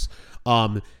 problems.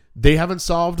 They haven't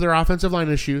solved their offensive line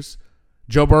issues.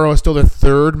 Joe Burrow is still the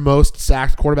 3rd most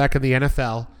sacked quarterback in the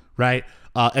NFL, right?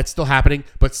 It's still happening,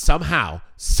 but somehow,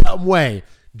 some way,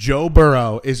 Joe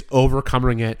Burrow is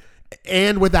overcoming it,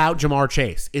 and without Jamar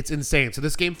Chase. It's insane. So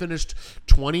this game finished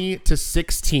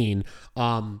 20-16,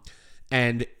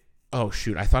 and oh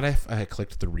shoot, I thought if I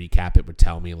clicked the recap, it would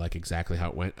tell me like exactly how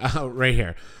it went. Right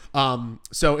here.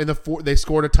 So in they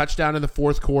scored a touchdown in the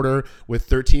 4th quarter with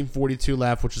 13:42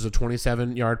 left, which is a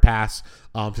 27-yard pass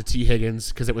to T. Higgins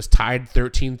because it was tied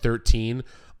 13-13.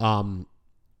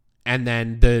 And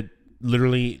then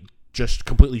literally just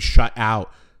completely shut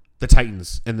out the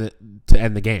Titans to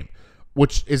end the game,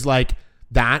 which is like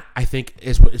that. I think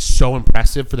is what is so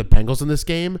impressive for the Bengals in this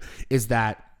game is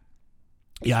that.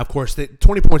 Yeah, of course,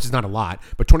 20 points is not a lot,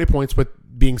 but 20 points with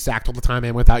being sacked all the time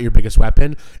and without your biggest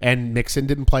weapon, and Mixon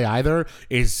didn't play either,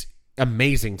 is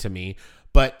amazing to me.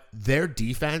 But their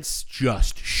defense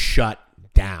just shut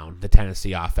down the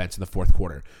Tennessee offense in the fourth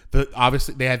quarter.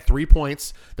 Obviously, they had 3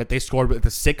 points that they scored at the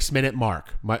 6-minute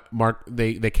mark.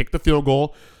 They kicked the field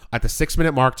goal at the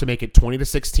 6-minute mark to make it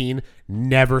 20-16.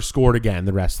 Never scored again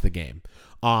the rest of the game.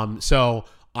 So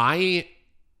I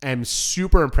am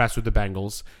super impressed with the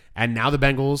Bengals. And now the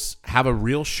Bengals have a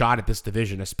real shot at this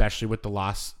division, especially with the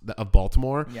loss of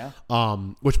Baltimore. Yeah.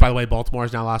 Which, by the way, Baltimore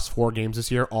has now lost 4 games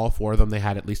this year. All 4 of them, they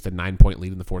had at least a 9-point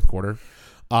lead in the fourth quarter.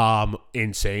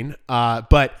 Insane.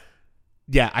 But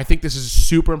yeah, I think this is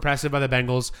super impressive by the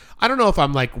Bengals. I don't know if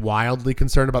I'm like wildly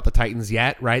concerned about the Titans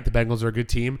yet, right? The Bengals are a good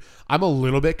team. I'm a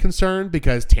little bit concerned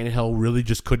because Tannehill really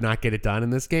just could not get it done in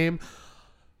this game.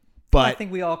 But I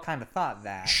think we all kind of thought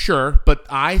that. Sure, but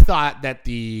I thought that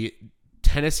the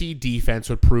Tennessee defense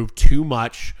would prove too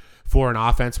much for an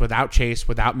offense without Chase,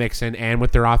 without Mixon, and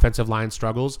with their offensive line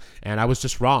struggles, and I was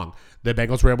just wrong. The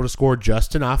Bengals were able to score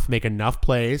just enough, make enough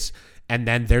plays, and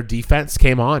then their defense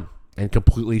came on and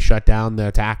completely shut down the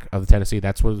attack of Tennessee.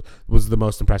 That's what was the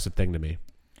most impressive thing to me.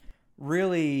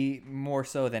 Really, more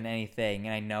so than anything,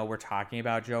 and I know we're talking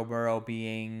about Joe Burrow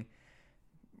being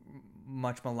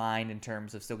much maligned in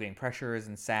terms of still getting pressures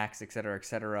and sacks, et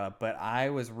cetera, but I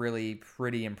was really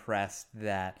pretty impressed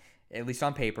that, at least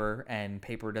on paper, and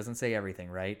paper doesn't say everything,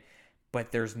 right?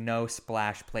 But there's no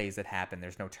splash plays that happen.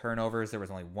 There's no turnovers. There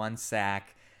was only 1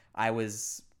 sack. I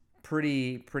was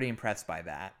pretty impressed by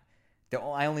that.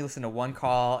 I only listened to 1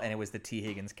 call, and it was the T.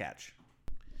 Higgins catch.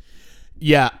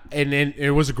 Yeah, and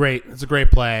it's a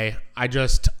great play.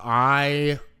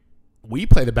 We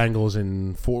play the Bengals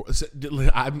in 4.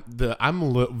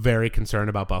 I'm very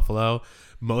concerned about Buffalo,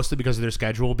 mostly because of their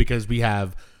schedule, because we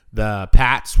have the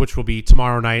Pats, which will be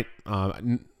tomorrow night,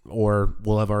 or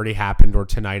will have already happened, or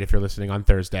tonight if you're listening on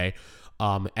Thursday.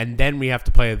 And then we have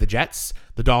to play the Jets,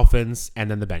 the Dolphins, and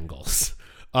then the Bengals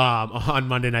on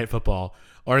Monday Night Football.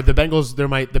 Or the Bengals,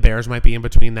 the Bears might be in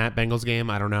between that Bengals game.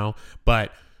 I don't know,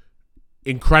 but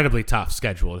incredibly tough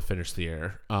schedule to finish the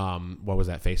year. What was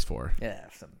that face for? Yeah,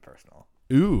 something personal.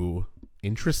 Ooh,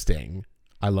 interesting.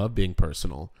 I love being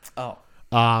personal. Oh.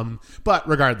 But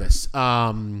regardless,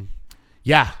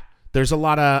 yeah, there's a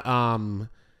lot of, I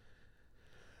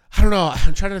don't know.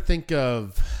 I'm trying to think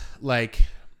of like,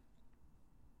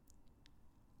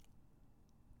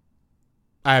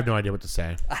 I have no idea what to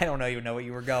say. I don't even know what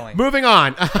you were going. Moving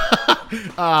on.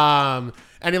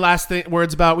 Any last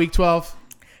words about Week 12?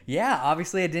 Yeah,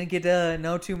 obviously I didn't get to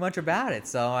know too much about it,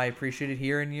 so I appreciated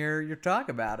hearing your talk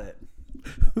about it.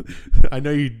 I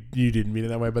know you didn't mean it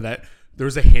that way, but there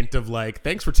was a hint of like,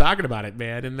 thanks for talking about it,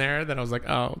 man, in there. Then I was like,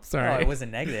 oh, sorry. Oh, it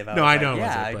wasn't negative. No, I know.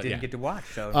 Yeah, I didn't get to watch.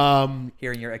 So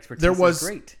hearing your expertise was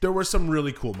great. There were some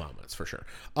really cool moments for sure.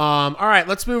 All right,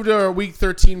 let's move to our Week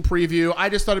 13 preview. I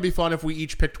just thought it'd be fun if we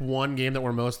each picked one game that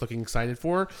we're most looking excited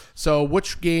for. So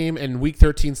which game in Week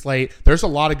 13 slate? There's a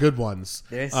lot of good ones.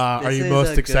 Are you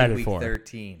most excited for? Week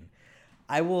 13.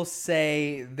 I will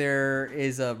say there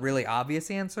is a really obvious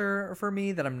answer for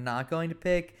me that I'm not going to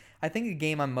pick. I think the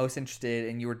game I'm most interested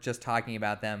in, you were just talking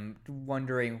about them,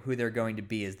 wondering who they're going to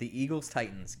be, is the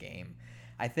Eagles-Titans game.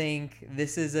 I think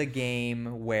this is a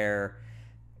game where,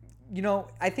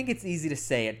 I think it's easy to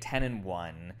say at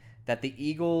 10-1 that the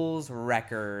Eagles'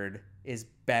 record is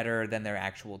better than their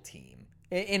actual team.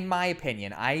 In my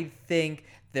opinion, I think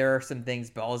there are some things,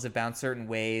 balls have bounced certain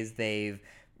ways. They've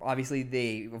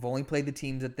only played the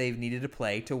teams that they've needed to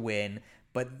play to win.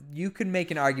 But you could make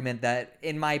an argument that,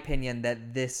 in my opinion,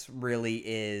 that this really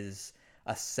is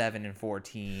a 7-4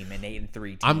 team, an 8-3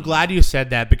 team. I'm glad you said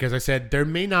that, because I said there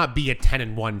may not be a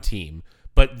 10-1 team,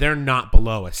 but they're not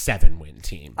below a 7-win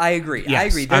team. I agree.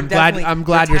 Yes, I'm glad you're saying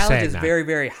that. Talent is very,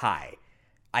 very high.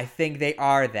 I think they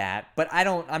are that, but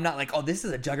I'm not like, oh, this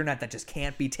is a juggernaut that just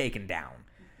can't be taken down.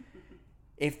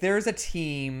 If there's a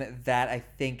team that I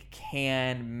think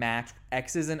can match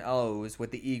X's and O's with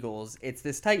the Eagles, it's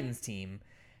this Titans team.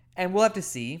 And we'll have to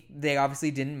see. They obviously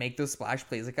didn't make those splash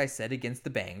plays, like I said, against the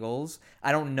Bengals.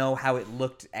 I don't know how it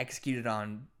looked executed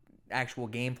on actual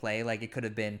gameplay. Like, it could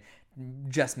have been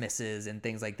just misses and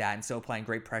things like that, and so applying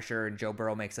great pressure, and Joe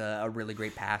Burrow makes a really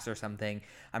great pass or something.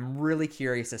 I'm really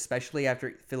curious, especially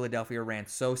after Philadelphia ran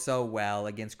so well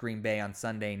against Green Bay on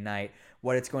Sunday night,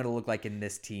 what it's going to look like in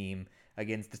this team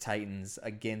against the Titans,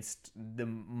 against the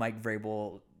Mike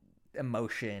Vrabel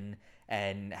emotion,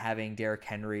 and having Derrick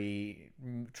Henry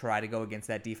try to go against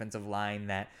that defensive line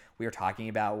that we were talking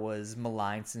about was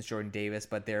maligned since Jordan Davis,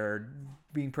 but they're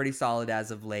being pretty solid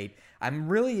as of late. I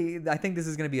think this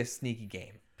is going to be a sneaky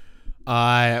game.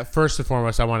 First and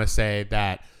foremost, I want to say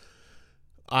that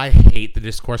I hate the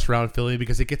discourse around Philly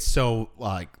because it gets so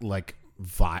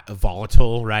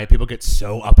volatile, right? People get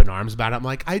so up in arms about it. I'm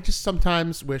like, I just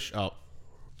sometimes wish,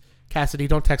 Cassidy,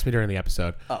 don't text me during the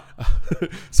episode. Oh.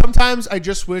 Sometimes I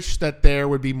just wish that there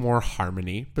would be more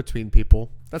harmony between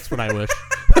people. That's what I wish.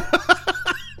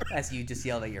 As you just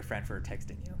yelled at your friend for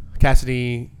texting you.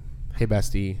 Cassidy, hey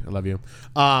bestie, I love you.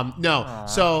 No,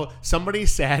 so somebody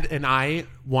said, and I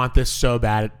want this so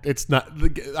bad. It's not.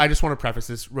 I just want to preface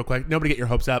this real quick. Nobody get your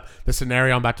hopes up. The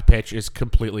scenario I'm about to pitch is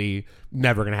completely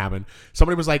never going to happen.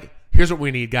 Somebody was like, here's what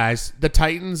we need, guys. The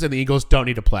Titans and the Eagles don't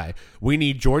need to play. We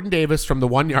need Jordan Davis from the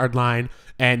 1 yard line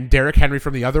and Derrick Henry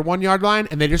from the other 1 yard line,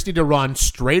 and they just need to run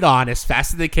straight on as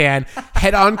fast as they can,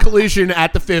 head-on collision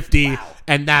at the 50,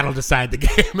 and that'll decide the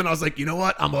game. And I was like, you know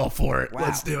what? I'm all for it. Wow.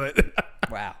 Let's do it.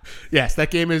 Wow. Yes,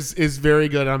 that game is very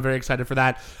good. I'm very excited for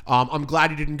that. I'm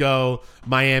glad you didn't go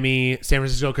Miami, San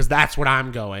Francisco, because that's what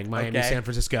I'm going. Miami, Okay. San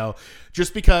Francisco.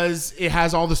 Just because it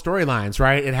has all the storylines,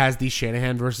 right? It has the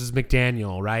Shanahan versus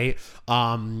McDaniel, right?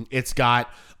 It's got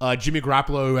Jimmy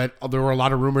Garoppolo. There were a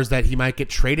lot of rumors that he might get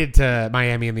traded to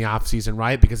Miami in the offseason,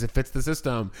 right? Because it fits the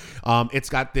system. It's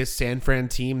got this San Fran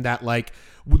team that, like,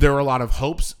 there were a lot of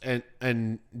hopes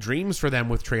and dreams for them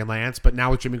with Trey Lance, but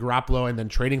now with Jimmy Garoppolo and then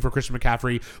trading for Christian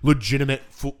McCaffrey, legitimate,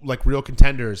 like, real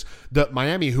contenders. The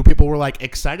Miami, who people were like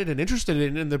excited and interested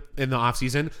in the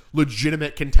offseason,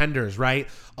 legitimate contenders, right?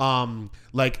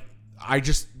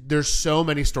 There's so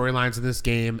many storylines in this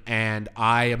game, and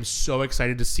I am so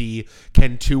excited to see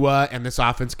can Tua and this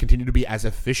offense continue to be as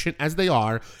efficient as they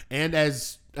are and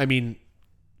as,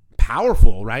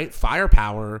 powerful, right?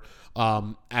 Firepower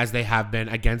as they have been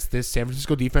against this San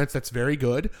Francisco defense that's very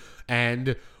good.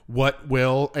 And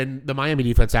the Miami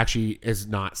defense actually is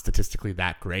not statistically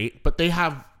that great, but they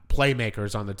have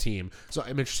playmakers on the team. So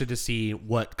I'm interested to see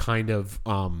what kind of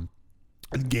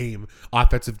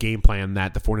offensive game plan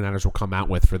that the 49ers will come out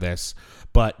with for this.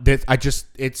 But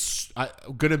it's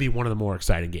going to be one of the more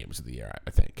exciting games of the year, I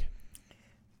think.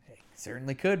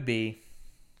 Certainly could be.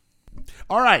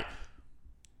 All right.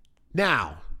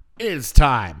 Now it's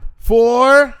time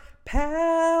for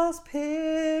Pals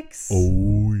Picks.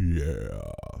 Oh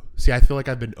yeah. See, I feel like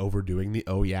I've been overdoing the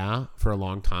oh yeah for a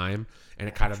long time, and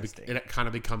it kind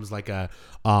of becomes like a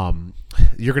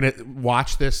you're gonna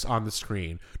watch this on the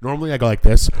screen. Normally I go like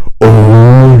this.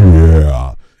 Oh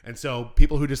yeah. And so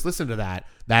people who just listen to that,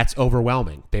 that's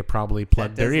overwhelming. They probably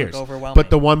plugged their ears. But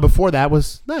the one before that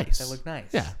was nice. That looked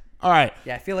nice. Yeah. All right.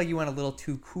 Yeah, I feel like you went a little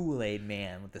too Kool-Aid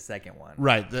Man with the second one.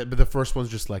 Right. But the first one's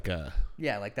just like a...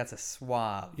 Yeah, like that's a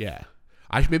suave. Yeah.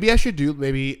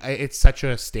 It's such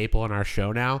a staple in our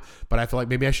show now, but I feel like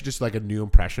maybe I should just like a new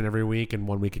impression every week, and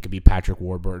 1 week it could be Patrick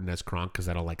Warburton as Kronk because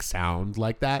that'll like sound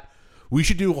like that. We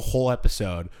should do a whole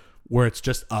episode where it's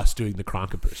just us doing the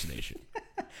Kronk impersonation.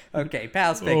 Okay,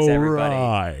 Pals Picks, everybody.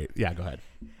 Right. Yeah, go ahead.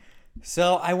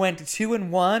 So I went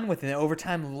 2-1 with an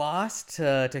overtime loss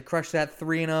to crush that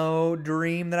 3-0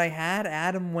 dream that I had.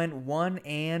 Adam went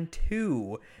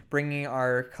 1-2, bringing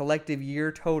our collective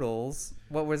year totals.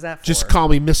 What was that for? Just call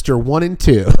me Mr. 1 and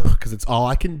 2 because it's all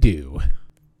I can do.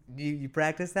 You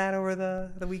practiced that over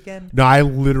the weekend? No, I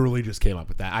literally just came up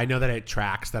with that. I know that it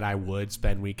tracks that I would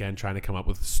spend weekend trying to come up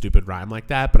with a stupid rhyme like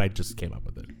that, but I just came up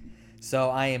with it.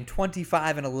 So I am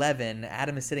 25-11.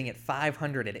 Adam is sitting at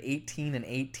 500 at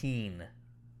 18-18.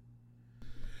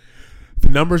 The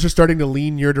numbers are starting to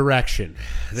lean your direction.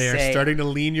 They are starting to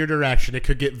lean your direction. It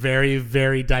could get very,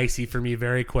 very dicey for me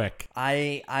very quick.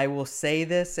 I will say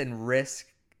this and risk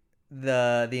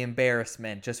the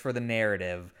embarrassment just for the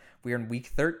narrative. We are in week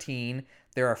 13.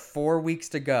 There are 4 weeks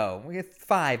to go. We have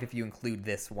 5 if you include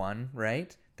this one,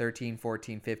 right? 13,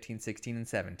 14, 15, 16, and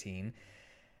 17.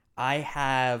 I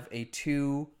have a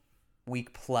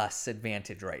 2-week plus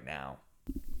advantage right now.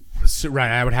 So,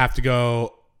 right, I would have to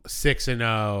go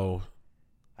 6-0,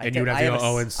 and you would have to go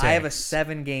 0-6. I have a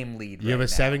 7-game lead. You have a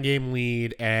 7-game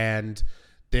lead, and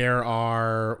there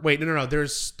are no.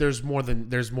 There's more than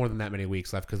that many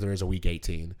weeks left because there is a week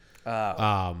 18.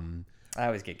 I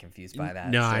always get confused by that.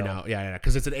 No, so. I know, yeah,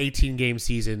 because it's an 18-game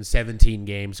season, 17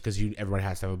 games because everybody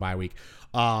has to have a bye week.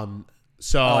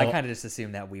 So I kind of just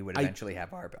assumed that we would eventually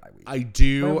have our bye week. I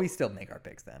do. But we still make our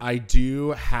picks then. I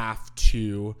do have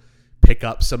to pick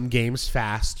up some games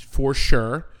fast for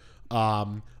sure.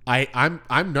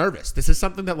 I'm nervous. This is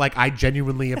something that like I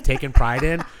genuinely have taken pride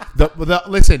in.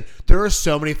 Listen, there are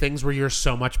so many things where you're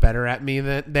so much better at me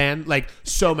than like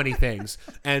so many things,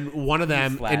 and one of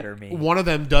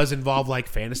them does involve like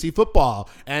fantasy football,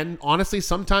 and honestly,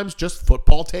 sometimes just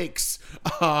football takes.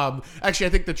 Actually, I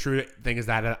think the true thing is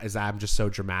that I'm just so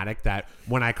dramatic that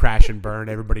when I crash and burn,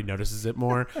 everybody notices it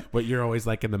more. But you're always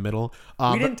like in the middle.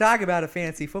 We didn't talk about a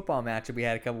fantasy football match that we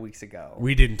had a couple weeks ago.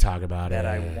 We didn't talk about that it.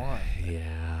 I won.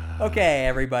 Yeah. Okay,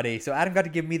 everybody. So Adam got to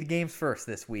give me the games first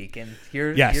this week, and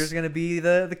here's going to be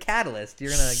the catalyst.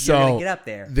 You're gonna get up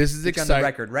there. This is exciting. On the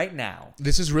record right now.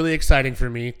 This is really exciting for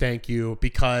me. Thank you,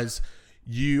 because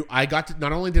I got to,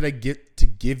 not only did I get to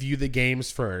give you the games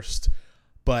first,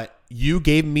 but you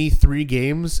gave me 3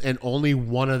 games, and only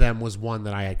one of them was one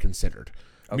that I had considered.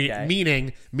 Okay.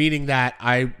 Meaning that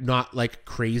I'm not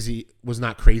crazy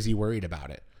worried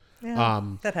about it. Yeah,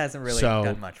 that hasn't really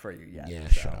done much for you yet. Yeah,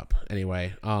 shut up.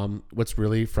 Anyway, what's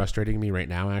really frustrating me right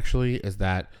now actually is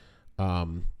that I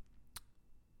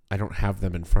don't have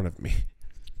them in front of me.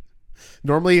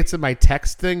 Normally it's in my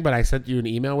text thing, but I sent you an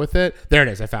email with it. There it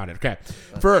is. I found it. Okay.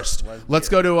 First, let's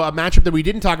go to a matchup that we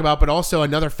didn't talk about, but also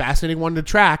another fascinating one to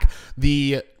track.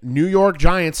 The New York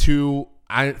Giants, who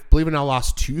I believe in now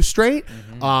lost 2 straight,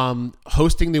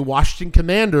 hosting the Washington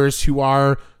Commanders, who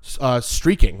are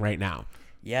streaking right now.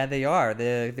 Yeah, they are.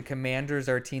 The Commanders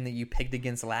are a team that you picked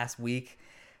against last week.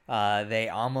 They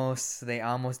almost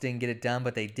didn't get it done,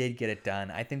 but they did get it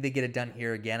done. I think they get it done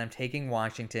here again. I'm taking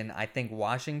Washington. I think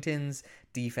Washington's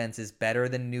defense is better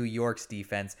than New York's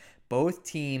defense. Both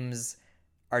teams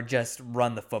are just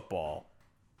run the football.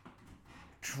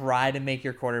 Try to make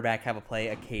your quarterback have a play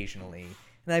occasionally.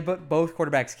 And both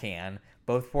quarterbacks can.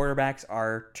 Both quarterbacks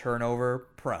are turnover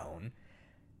prone.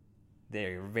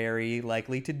 They're very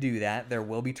likely to do that. There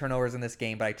will be turnovers in this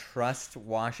game, but I trust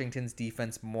Washington's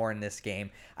defense more in this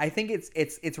game. I think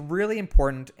it's really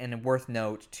important and worth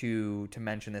note to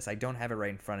mention this. I don't have it right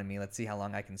in front of me. Let's see how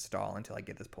long I can stall until I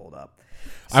get this pulled up.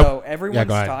 So everyone's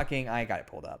talking. I got it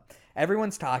pulled up.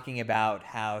 Everyone's talking about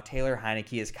how Taylor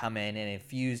Heineke has come in and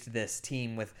infused this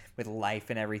team with life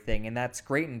and everything, and that's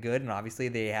great and good. And obviously,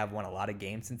 they have won a lot of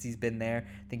games since he's been there.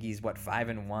 I think he's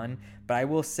 5-1. But I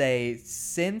will say,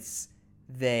 since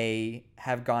they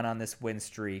have gone on this win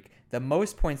streak, the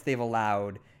most points they've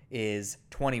allowed is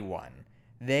 21.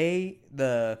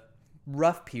 The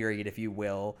rough period, if you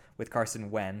will, with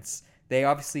Carson Wentz, they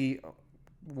obviously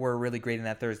were really great in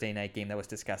that Thursday night game that was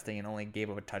disgusting and only gave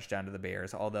up a touchdown to the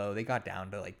Bears, although they got down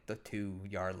to the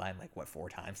 2-yard line 4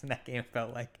 times in that game, it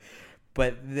felt like.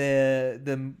 But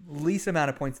the least amount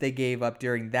of points they gave up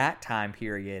during that time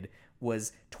period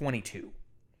was 22.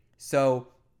 So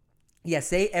yeah,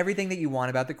 say everything that you want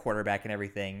about the quarterback and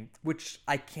everything, which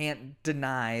I can't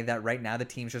deny that right now the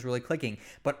team's just really clicking.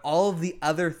 But all of the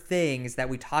other things that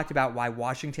we talked about why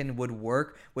Washington would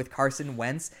work with Carson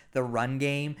Wentz, the run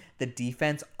game, the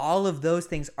defense, all of those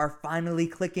things are finally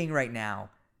clicking right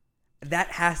now. That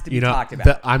has to be talked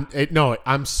about.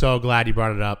 I'm so glad you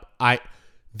brought it up.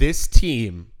 This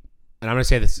team, and I'm going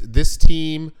to say this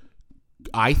team,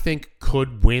 I think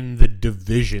could win the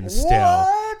division still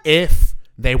if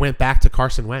they went back to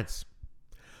Carson Wentz.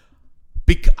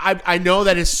 I know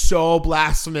that is so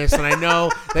blasphemous, and I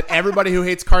know that everybody who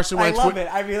hates Carson Wentz... I love it.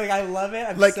 I love it.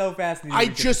 I'm so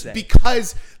fascinated.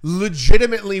 Because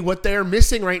legitimately what they're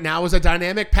missing right now is a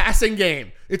dynamic passing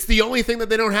game. It's the only thing that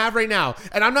they don't have right now.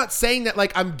 And I'm not saying that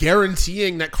I'm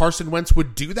guaranteeing that Carson Wentz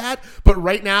would do that, but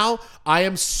right now I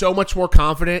am so much more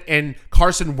confident in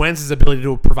Carson Wentz's ability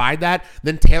to provide that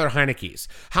than Taylor Heineke's.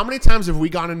 How many times have we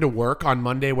gone into work on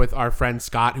Monday with our friend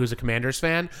Scott, who's a Commanders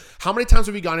fan? How many times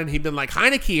have we gone in and he'd been like,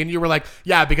 Heineke, and you were like,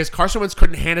 yeah, because Carson Wentz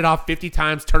couldn't hand it off 50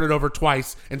 times, turn it over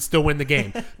twice, and still win the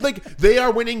game. They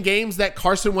are winning games that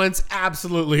Carson Wentz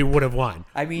absolutely would have won.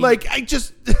 I mean,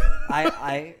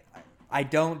 I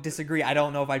don't disagree. I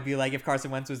don't know if I'd be like, if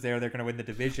Carson Wentz was there, they're going to win the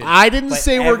division. I didn't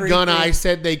say we're gonna. I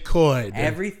said they could.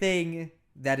 Everything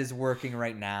that is working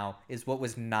right now is what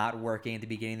was not working at the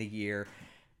beginning of the year.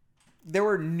 There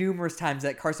were numerous times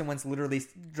that Carson Wentz literally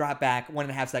dropped back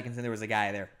 1.5 seconds and there was a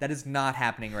guy there. That is not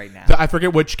happening right now. I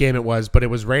forget which game it was, but it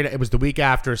was the week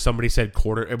after somebody said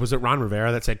It was Ron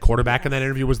Rivera that said quarterback in that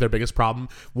interview was their biggest problem.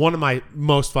 One of my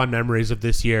most fun memories of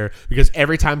this year, because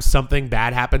every time something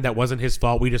bad happened that wasn't his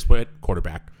fault, we just went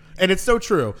quarterback. And it's so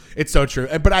true. It's so true.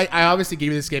 But I obviously gave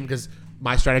you this game because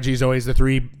my strategy is always the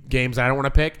 3 games I don't want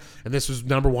to pick, and this was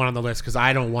number 1 on the list because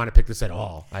I don't want to pick this at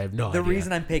all. I have no idea. The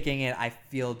reason I'm picking it, I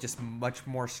feel just much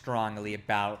more strongly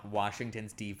about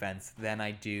Washington's defense than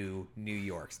I do New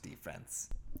York's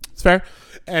defense. It's fair.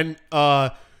 And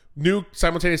new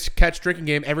simultaneous catch drinking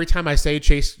game. Every time I say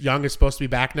Chase Young is supposed to be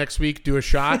back next week, do a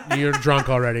shot. You're drunk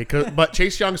already. But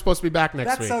Chase Young is supposed to be back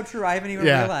next week. That's so true. I haven't even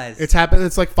realized. It's happened.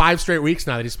 It's 5 straight weeks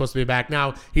now that he's supposed to be back.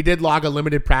 Now, he did log a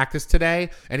limited practice today,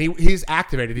 and he's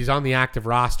activated. He's on the active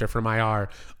roster from IR.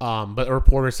 But a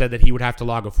reporter said that he would have to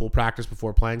log a full practice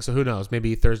before playing. So who knows?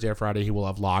 Maybe Thursday or Friday he will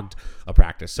have logged a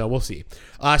practice. So we'll see.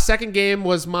 Second game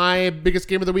was my biggest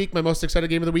game of the week, my most excited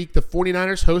game of the week. The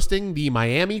 49ers hosting the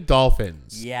Miami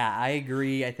Dolphins. Yeah. Yeah, I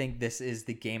agree. I think this is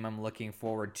the game I'm looking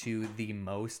forward to the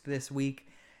most this week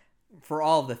for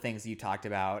all of the things you talked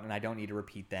about, and I don't need to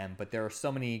repeat them, but there are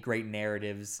so many great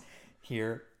narratives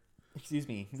here. Excuse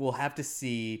me. We'll have to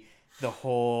see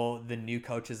the new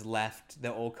coaches left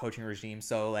the old coaching regime,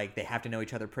 so like they have to know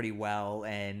each other pretty well,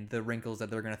 and the wrinkles that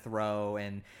they're going to throw,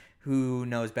 and who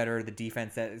knows better, the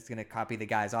defense that is going to copy the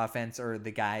guy's offense or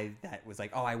the guy that was like,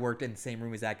 oh, I worked in the same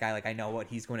room as that guy. Like, I know what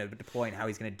he's going to deploy and how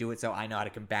he's going to do it, so I know how to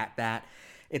combat that.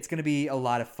 It's going to be a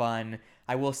lot of fun.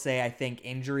 I will say I think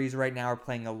injuries right now are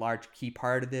playing a large key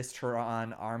part of this.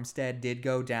 Teron Armstead did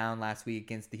go down last week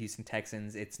against the Houston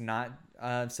Texans. It's not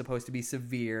supposed to be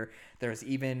severe. There's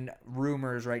even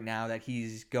rumors right now that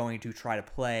he's going to try to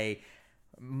play.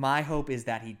 My hope is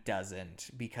that he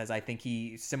doesn't, because I think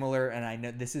he's similar, and I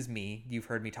know this is me. You've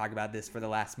heard me talk about this for the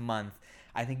last month.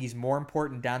 I think he's more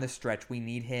important down the stretch. We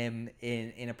need him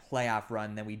in a playoff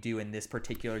run than we do in this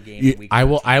particular game. I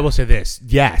will say this.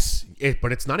 Yes,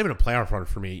 but it's not even a playoff run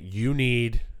for me. You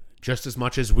need just as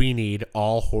much as we need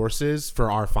all horses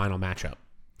for our final matchup.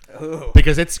 Oh.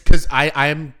 Because I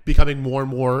am becoming more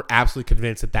and more absolutely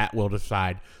convinced that will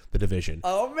decide the division.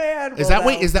 Oh man! Is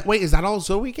that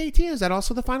also week 18? Is that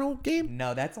also the final game?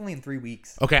 No, that's only in 3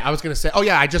 weeks. Okay, I was gonna say. Oh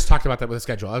yeah, I just talked about that with the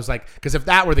schedule. I was like, because if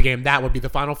that were the game, that would be the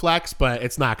final flex, but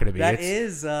it's not gonna be. That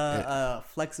is a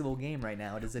flexible game right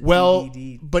now. It is a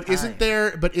TBD but time.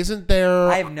 Isn't there?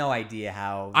 I have no idea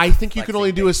how. I think you can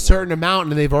only do a certain amount,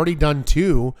 and they've already done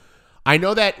 2. I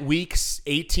know that weeks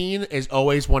 18 is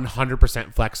always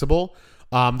 100% flexible.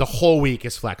 The whole week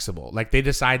is flexible. Like they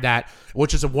decide that,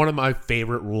 which is one of my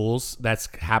favorite rules that's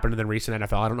happened in the recent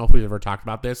NFL. I don't know if we've ever talked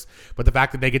about this, but the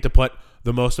fact that they get to put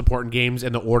the most important games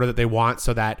in the order that they want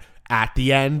so that at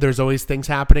the end there's always things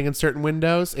happening in certain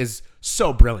windows is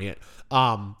so brilliant.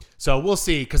 So we'll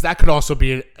see, because that could also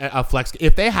be a flex.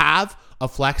 If they have a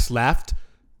flex left,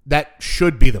 that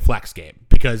should be the flex game,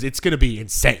 because it's going to be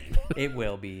insane. It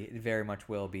will be. It very much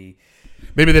will be.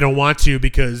 Maybe they don't want to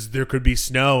because there could be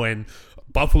snow and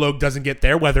Buffalo doesn't get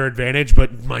their weather advantage,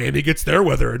 but Miami gets their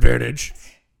weather advantage.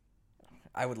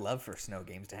 I would love for snow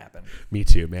games to happen. Me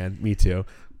too, man. Me too.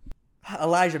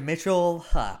 Elijah Mitchell,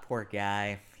 poor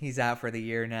guy. He's out for the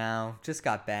year now. Just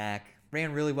got back.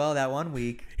 Ran really well that 1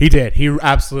 week. He did. He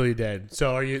absolutely did.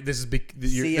 So are you? This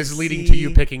is leading to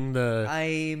you picking the.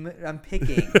 I'm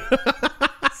picking.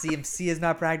 CMC is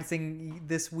not practicing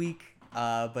this week,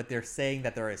 but they're saying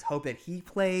that there is hope that he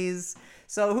plays.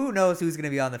 So who knows who's going to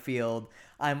be on the field.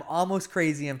 I'm almost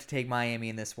crazy to take Miami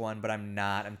in this one, but I'm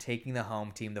not. I'm taking the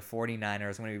home team, the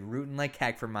 49ers. I'm going to be rooting like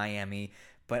heck for Miami,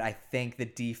 but I think the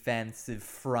defensive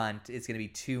front is going to be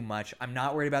too much. I'm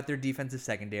not worried about their defensive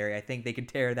secondary. I think they can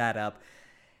tear that up.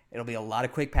 It'll be a lot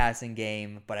of quick passing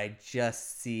game, but I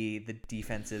just see the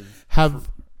defensive of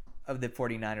the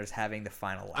 49ers having the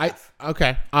final laugh.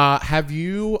 Okay. Have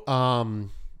you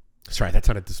sorry, that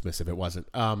sounded dismissive. It wasn't.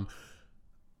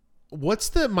 What's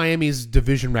the Miami's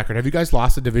division record? Have you guys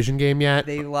lost a division game yet?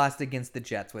 They lost against the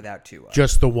Jets without Tua.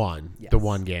 Just the one. Yes. The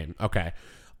one game. Okay.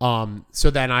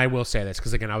 So then I will say this,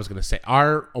 because again, I was going to say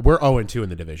we're 0-2 in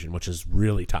the division, which is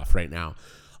really tough right now.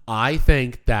 I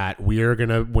think that we are going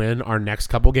to win our next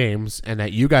couple games, and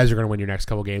that you guys are going to win your next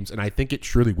couple games, and I think it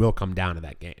truly will come down to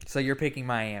that game. So you're picking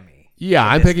Miami. Yeah,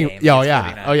 I'm picking.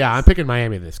 I'm picking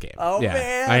Miami in this game. Oh yeah,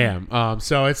 man, I am.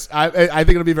 So it's. I think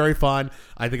it'll be very fun.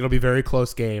 I think it'll be a very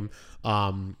close game.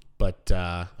 But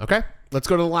okay, let's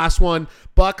go to the last one.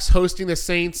 Bucks hosting the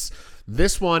Saints.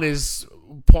 This one is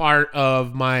part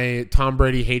of my Tom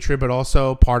Brady hatred, but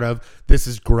also part of this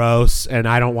is gross, and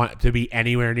I don't want to be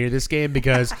anywhere near this game,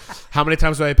 because how many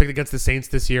times have I picked against the Saints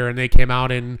this year, and they came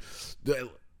out in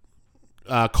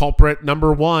culprit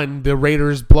number 1, the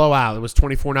Raiders blowout. It was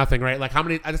 24-0, right? Like how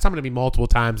many? That's going to be multiple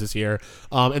times this year.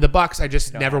 And the Bucks, I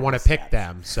just never want to pick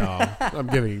them, so I'm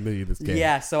giving you this game.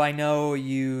 Yeah, so I know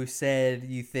you said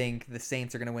you think the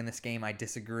Saints are going to win this game. I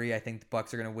disagree. I think the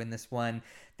Bucks are going to win this one.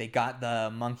 They got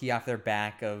the monkey off their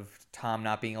back of Tom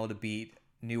not being able to beat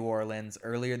New Orleans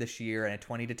earlier this year in a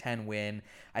 20-10 win.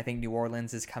 I think New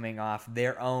Orleans is coming off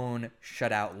their own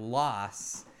shutout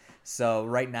loss. So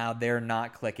right now they're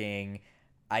not clicking.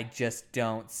 I just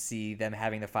don't see them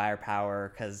having the firepower,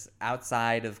 because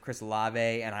outside of Chris Olave,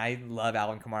 and I love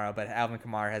Alvin Kamara, but Alvin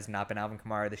Kamara has not been Alvin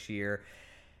Kamara this year.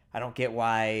 I don't get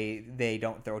why they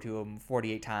don't throw to him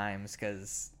 48 times,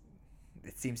 because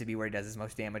it seems to be where he does his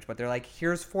most damage. But they're like,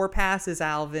 here's 4 passes,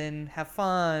 Alvin, have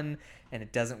fun. And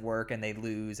it doesn't work, and they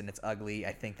lose, and it's ugly.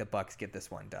 I think the Bucks get this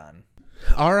one done.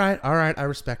 All right. I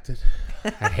respect it.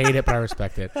 I hate it, but I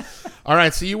respect it. All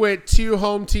right, so you went 2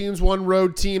 home teams, 1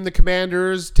 road team. The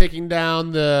Commanders taking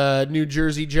down the New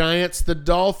Jersey Giants. The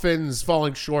Dolphins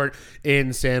falling short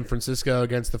in San Francisco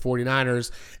against the 49ers.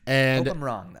 And Hope I'm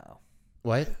wrong, though.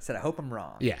 what? I said I hope I'm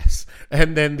wrong. Yes.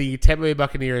 And then the Tampa Bay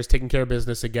Buccaneers taking care of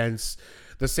business against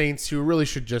the Saints, who really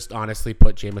should just honestly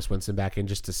put Jameis Winston back in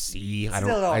just to see.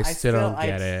 I still don't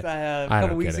get it. A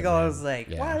couple weeks ago, I was like,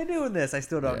 Yeah. why are they doing this? I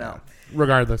still don't know.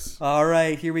 Regardless. All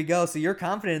right, here we go. So you're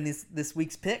confident in this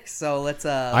week's picks. So let's.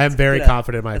 I am very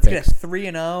confident in my let's picks. Let's get a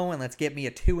 3-0, and let's get me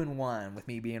a 2-1 with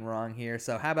me being wrong here.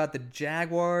 So how about the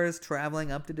Jaguars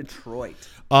traveling up to Detroit?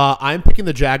 I'm picking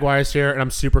the Jaguars here, and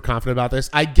I'm super confident about this.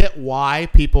 I get why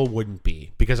people wouldn't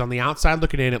be, because on the outside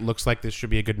looking in, it looks like this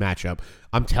should be a good matchup.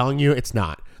 I'm telling you, it's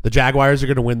not. The Jaguars are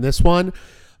going to win this one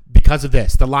because of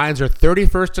this. The Lions are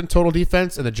 31st in total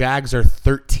defense, and the Jags are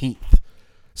 13th.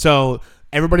 So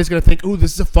everybody's going to think, ooh,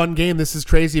 this is a fun game. This is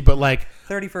crazy. But,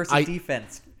 31st in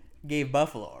defense gave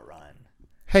Buffalo a run.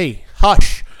 Hey,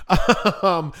 hush.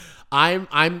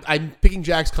 I'm picking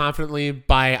Jags confidently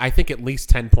by, I think, at least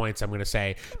 10 points, I'm going to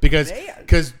say.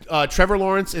 Because Trevor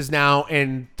Lawrence is now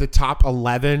in the top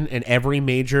 11 in every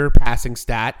major passing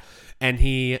stat. And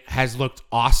he has looked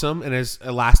awesome in his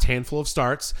last handful of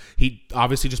starts. He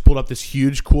obviously just pulled up this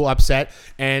huge, cool upset.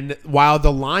 And while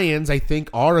the Lions, I think,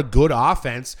 are a good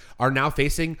offense, are now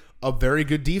facing a very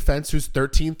good defense who's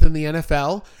 13th in the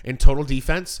NFL in total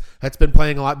defense. That's been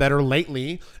playing a lot better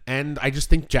lately. And I just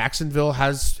think Jacksonville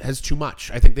has too much.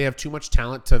 I think they have too much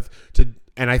talent to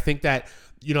and I think that,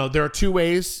 there are 2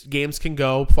 ways games can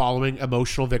go following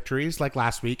emotional victories like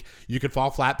last week. You could fall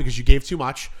flat because you gave too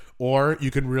much, or you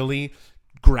can really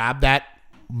grab that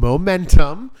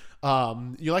momentum.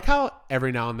 You like how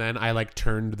every now and then I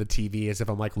turn to the TV as if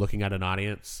I'm looking at an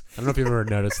audience? I don't know if you've ever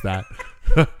noticed that.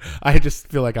 I just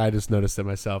feel like I just noticed it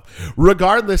myself.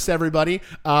 Regardless, everybody,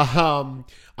 I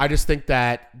just think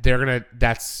that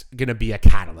that's gonna be a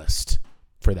catalyst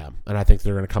for them, and I think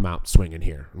they're gonna come out swinging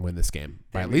here and win this game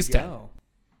by at least 10.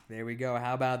 There we go.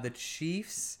 How about the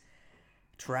Chiefs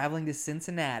traveling to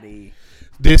Cincinnati?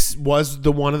 This was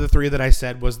the one of the 3 that I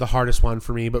said was the hardest one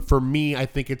for me. But for me, I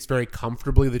think it's very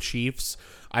comfortably the Chiefs.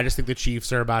 I just think the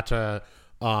Chiefs are about to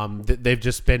they've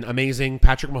just been amazing.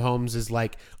 Patrick Mahomes is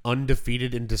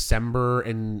undefeated in December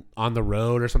and on the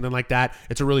road or something like that.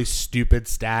 It's a really stupid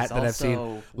stat that I've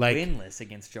seen. Winless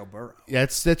against Joe Burrow. Yeah,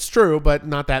 that's true, but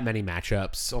not that many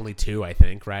matchups. Only 2, I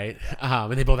think, right?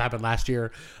 And they both happened last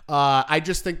year. I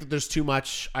just think that there's too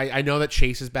much. I know that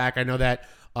Chase is back. I know that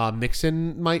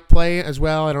Mixon might play as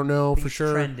well. I don't know for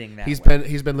sure. Trending that he's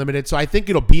way. been limited, so I think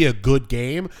it'll be a good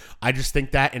game. I just think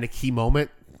that in a key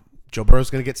moment, Joe Burrow's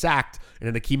going to get sacked, and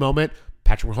in a key moment,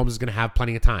 Patrick Mahomes is going to have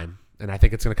plenty of time, and I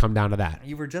think it's going to come down to that.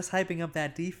 You were just hyping up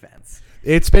that defense.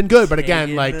 It's been good, but again,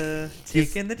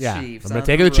 taking the Chiefs. I'm going to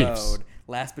take the Chiefs.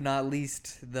 Last but not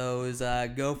least, those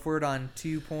go for it on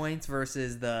 2 points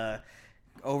versus the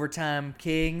overtime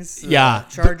Kings.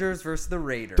 Chargers versus the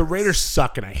Raiders. The Raiders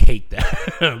suck, and I hate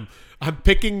them. I'm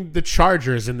picking the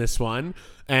Chargers in this one.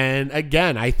 And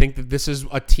again, I think that this is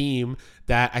a team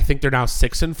that I think they're now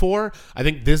 6-4. I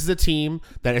think this is a team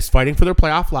that is fighting for their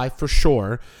playoff life for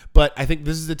sure. But I think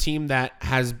this is a team that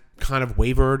has kind of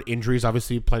wavered. Injuries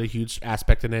obviously played a huge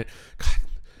aspect in it. God,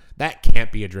 that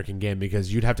can't be a drinking game,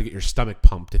 because you'd have to get your stomach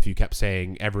pumped if you kept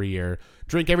saying every year,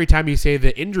 drink every time you say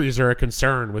that injuries are a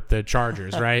concern with the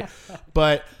Chargers, right?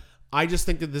 But I just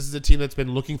think that this is a team that's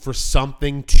been looking for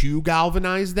something to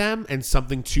galvanize them and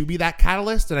something to be that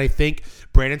catalyst. And I think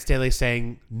Brandon Staley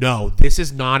saying, no, this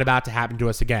is not about to happen to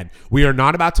us again. We are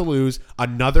not about to lose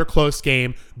another close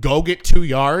game. Go get 2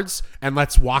 yards and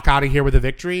let's walk out of here with a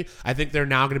victory. I think they're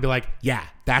now going to be like, yeah,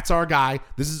 that's our guy.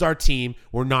 This is our team.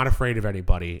 We're not afraid of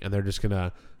anybody. And they're just going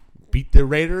to beat the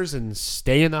Raiders and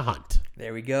stay in the hunt.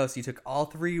 There we go. So you took all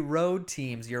 3 road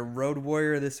teams. Your road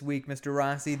warrior this week, Mr.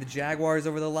 Rossi. The Jaguars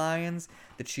over the Lions,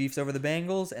 the Chiefs over the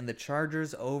Bengals, and the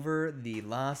Chargers over the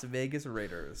Las Vegas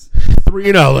Raiders.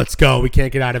 3-0. Let's go. We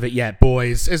can't get out of it yet,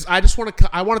 boys. I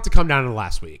want it to come down to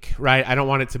last week, right? I don't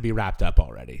want it to be wrapped up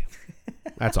already.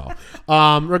 That's all.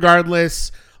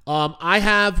 Regardless, I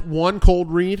have one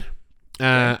cold read,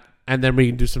 and then we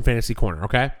can do some fantasy corner,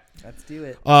 okay? Let's do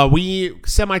it. We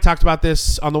semi-talked about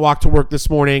this on the walk to work this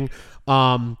morning.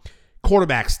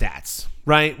 Quarterback stats,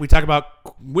 right? We talk about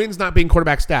wins not being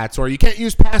quarterback stats, or you can't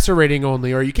use passer rating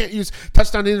only, or you can't use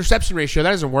touchdown to interception ratio.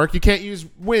 That doesn't work. You can't use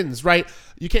wins, right?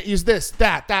 You can't use this,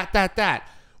 that.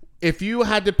 If you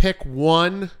had to pick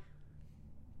one,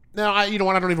 you know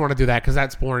what? I don't even want to do that because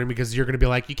that's boring, because you're going to be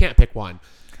like, you can't pick one.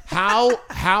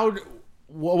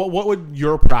 what would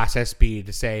your process be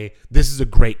to say this is a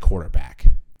great quarterback?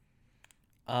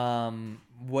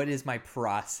 What is my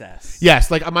process?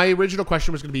 Yes, like my original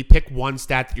question was going to be pick one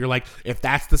stat that you're like, if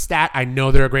that's the stat, I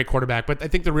know they're a great quarterback. But I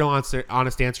think the real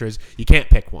honest answer is you can't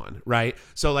pick one, right?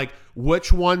 So like,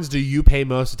 which ones do you pay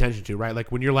most attention to, right?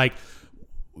 Like when you're like,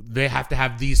 they have to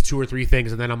have these 2 or 3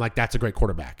 things, and then I'm like, that's a great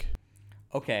quarterback.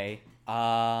 Okay.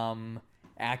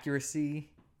 Accuracy.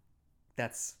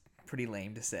 That's pretty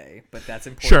lame to say, but that's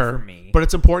important for me. But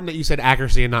it's important that you said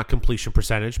accuracy and not completion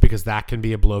percentage because that can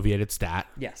be a bloviated stat.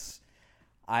 Yes.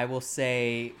 I will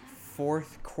say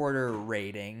fourth quarter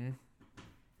rating.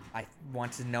 I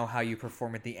want to know how you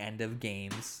perform at the end of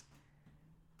games.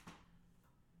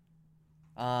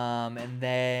 And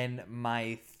then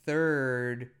my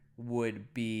third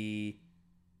would be...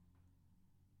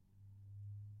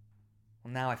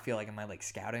 Well, now I feel like am I like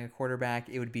scouting a quarterback?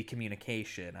 It would be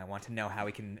communication. I want to know how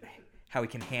he can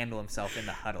handle himself in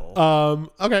the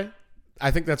huddle. Okay.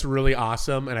 I think that's really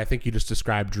awesome, and I think you just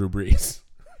described Drew Brees.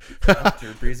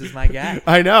 Drew Brees is my guy.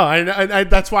 I know. I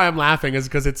that's why I'm laughing, is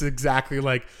because it's exactly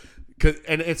like,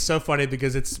 and it's so funny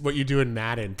because it's what you do in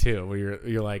Madden too, where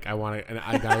you're like, I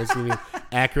got to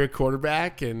accurate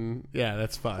quarterback, and yeah,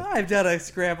 that's fun. I've done a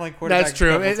scrambling quarterback. That's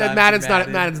true. And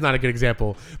Madden's not a good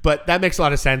example, but that makes a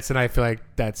lot of sense, and I feel like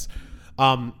that's,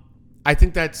 I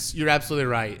think you're absolutely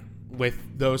right with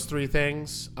those 3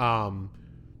 things.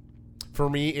 For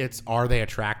me, it's are they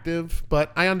attractive?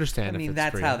 But I understand. I mean,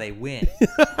 that's how they win.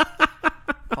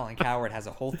 Colin Cowherd has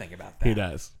a whole thing about that. He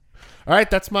does. All right,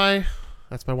 that's my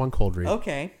one cold read.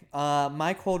 Okay,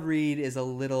 my cold read is a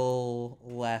little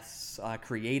less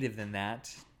creative than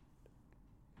that.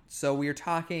 So we were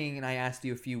talking, and I asked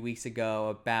you a few weeks ago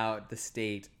about the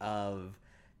state of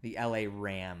the LA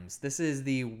Rams. This is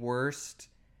the worst.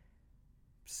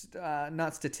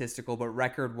 Not statistical, but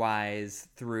record-wise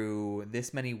through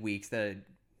this many weeks that a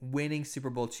winning Super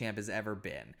Bowl champ has ever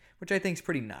been, which I think is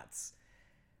pretty nuts.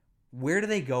 Where do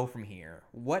they go from here?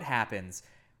 What happens?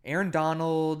 Aaron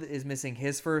Donald is missing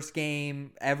his first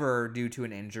game ever due to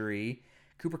an injury.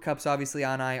 Cooper Kupp's obviously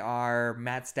on IR.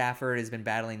 Matt Stafford has been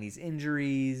battling these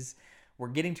injuries. We're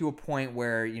getting to a point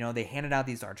where, they handed out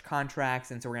these large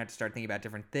contracts, and so we're going to have to start thinking about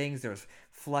different things. There's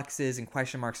fluxes and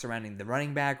question marks surrounding the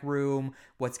running back room.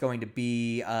 What's going to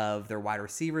be of their wide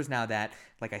receivers now that,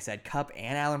 like I said, Kupp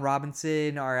and Allen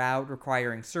Robinson are out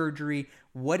requiring surgery?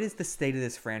 What is the state of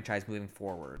this franchise moving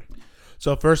forward?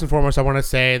 So first and foremost, I want to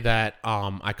say that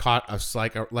I caught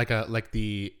like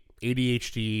the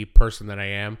ADHD person that I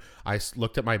am. I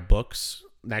looked at my books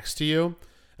next to you.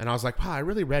 And I was like, wow, I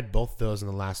really read both of those in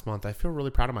the last month. I feel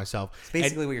really proud of myself.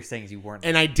 Basically, what you're saying is you weren't.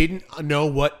 And I didn't know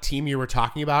what team you were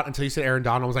talking about until you said Aaron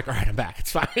Donald. I was like, all right, I'm back.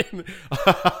 It's fine.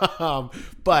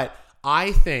 But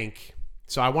I think,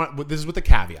 this is with the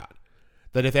caveat,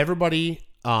 that if everybody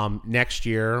next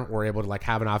year were able to like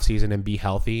have an offseason and be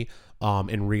healthy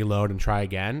and reload and try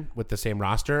again with the same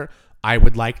roster, I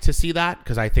would like to see that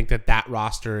because I think that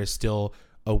roster is still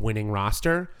a winning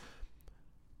roster.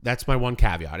 That's my one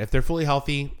caveat. If they're fully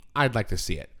healthy, I'd like to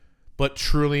see it. But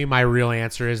truly, my real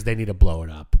answer is they need to blow it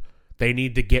up. They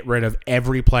need to get rid of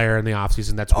every player in the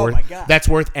offseason that's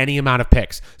worth any amount of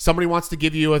picks. Somebody wants to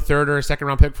give you a 3rd or a 2nd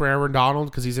round pick for Aaron Donald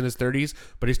because he's in his 30s,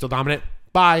 but he's still dominant.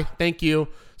 Bye. Thank you.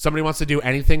 Somebody wants to do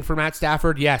anything for Matt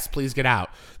Stafford? Yes, please get out.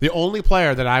 The only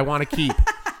player that I want to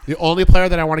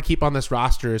keep on this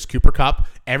roster is Cooper Kupp.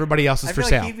 Everybody else is for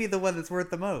sale. Like he'd be the one that's worth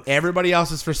the most. Everybody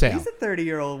else is for sale. He's a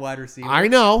 30-year-old wide receiver. I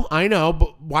know,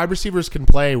 but wide receivers can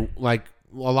play like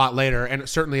a lot later, and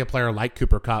certainly a player like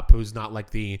Cooper Kupp, who's not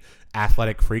like the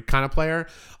athletic freak kind of player.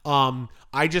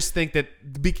 I just think that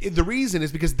the reason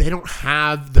is because they don't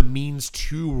have the means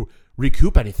to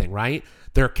recoup anything, right?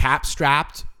 They're cap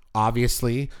strapped.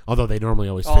 Obviously, although they normally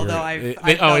always figure I've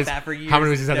felt that for years. How many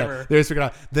ways that? They always figure it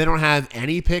out. They don't have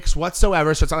any picks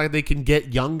whatsoever, so it's not like they can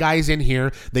get young guys in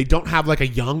here. They don't have like a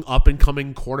young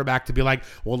up-and-coming quarterback to be like,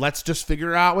 well, let's just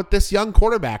figure out with this young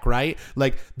quarterback, right?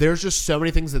 Like, there's just so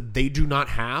many things that they do not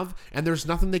have, and there's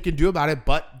nothing they can do about it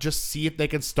but just see if they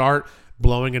can start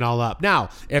blowing it all up. Now,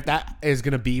 if that is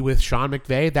going to be with Sean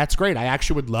McVay, that's great. I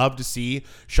actually would love to see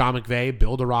Sean McVay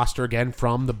build a roster again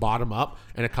from the bottom up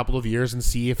in a couple of years and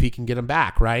see if he can get them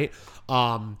back, right?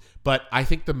 But I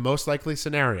think the most likely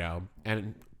scenario,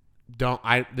 and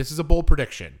this is a bold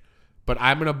prediction, but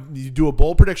I'm going to do a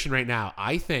bold prediction right now.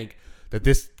 I think that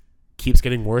this keeps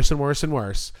getting worse and worse and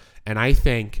worse, and I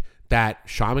think that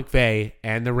Sean McVay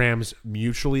and the Rams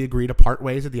mutually agree to part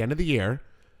ways at the end of the year,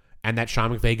 and that Sean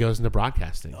McVay goes into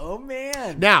broadcasting. Oh,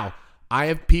 man. Now, I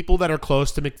have people that are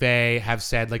close to McVay have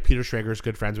said, like Peter Schrager is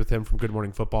good friends with him from Good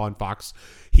Morning Football and Fox.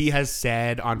 He has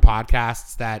said on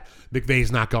podcasts that McVay's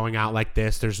not going out like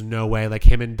this. There's no way. Like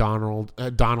him and Donald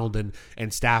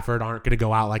and Stafford aren't going to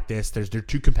go out like this. They're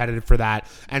too competitive for that.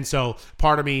 And so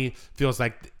part of me feels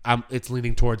like it's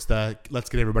leaning towards the let's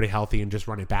get everybody healthy and just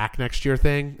run it back next year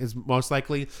thing is most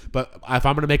likely. But if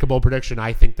I'm going to make a bold prediction,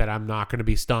 I think that I'm not going to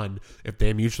be stunned if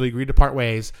they mutually agree to part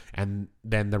ways and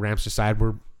then the Rams decide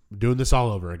we're doing this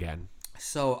all over again.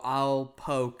 So I'll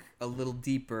poke a little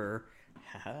deeper.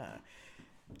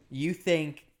 You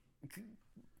think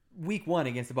week 1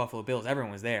 against the Buffalo Bills,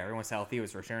 everyone was there. Everyone was healthy. It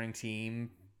was a returning team.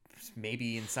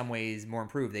 Maybe in some ways more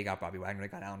improved. They got Bobby Wagner, they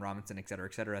got Allen Robinson, et cetera,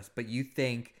 et cetera. But you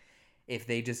think if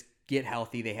they just get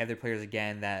healthy, they have their players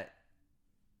again, that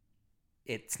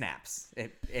it snaps.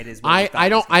 It is. I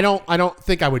don't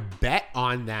think I would bet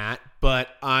on that, but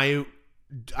I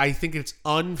think it's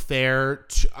unfair.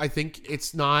 I think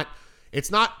it's not.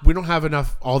 We don't have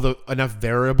enough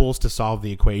variables to solve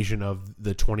the equation of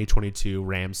the 2022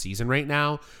 Rams season right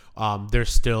now.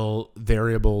 There's still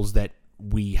variables that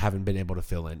we haven't been able to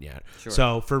fill in yet. Sure.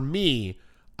 So for me,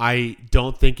 I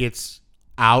don't think it's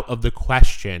out of the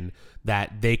question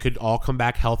that they could all come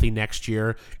back healthy next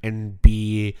year and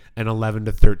be an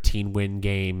 11-13 win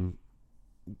game.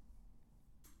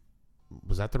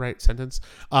 Was that the right sentence?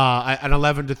 An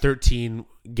 11-13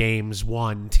 games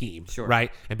won team, sure.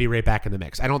 Right? And be right back in the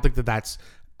mix. I don't think that that's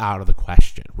out of the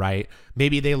question, right?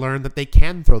 Maybe they learn that they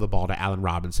can throw the ball to Allen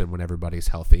Robinson when everybody's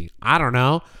healthy. I don't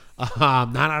know.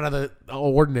 Not out of the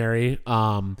ordinary.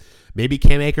 Maybe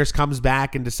Cam Akers comes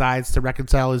back and decides to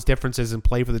reconcile his differences and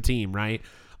play for the team, right?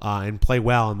 And play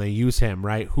well, and they use him,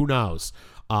 right? Who knows?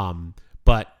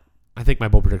 But I think my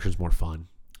bold prediction is more fun.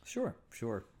 Sure.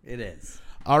 It is.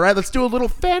 All right, let's do a little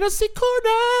fantasy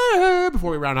corner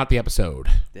before we round out the episode.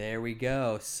 There we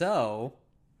go. So,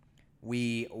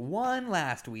 we won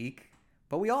last week,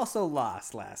 but we also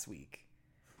lost last week.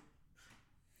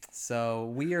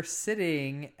 So, we are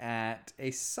sitting at a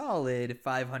solid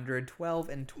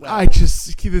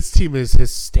 512-12. This team is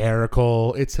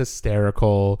hysterical. It's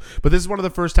hysterical. But this is one of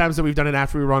the first times that we've done it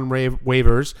after we run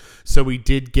waivers. So, we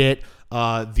did get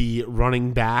the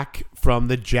running back from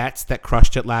the Jets that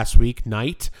crushed it last week,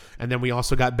 Knight. And then we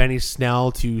also got Benny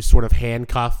Snell to sort of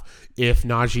handcuff if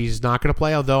Najee's not going to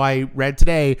play, although I read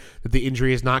today that the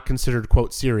injury is not considered,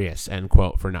 quote, serious, end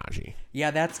quote, for Najee.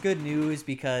 Yeah, that's good news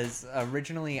because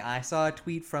originally I saw a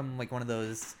tweet from like one of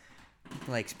those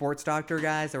like sports doctor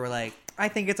guys that were like, I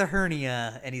think it's a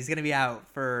hernia and he's going to be out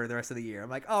for the rest of the year. I'm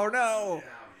like, oh no.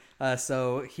 Yeah.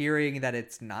 So hearing that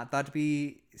it's not thought to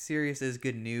be serious is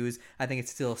good news. I think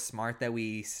it's still smart that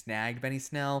we snagged Benny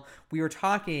Snell. We were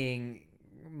talking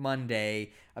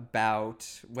Monday about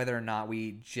whether or not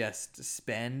we just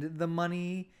spend the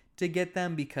money to get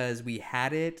them because we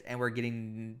had it and we're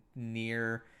getting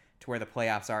near to where the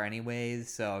playoffs are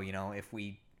anyways. So, if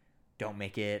we don't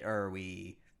make it or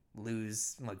we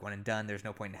lose like one and done, there's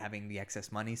no point in having the excess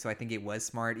money. So I think it was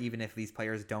smart. Even if these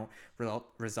players don't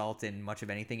result in much of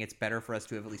anything, it's better for us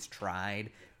to have at least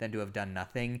tried than to have done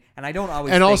nothing. And I don't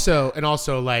always and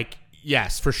also like,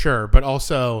 yes, for sure, but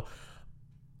also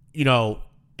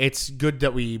it's good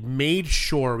that we made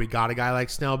sure we got a guy like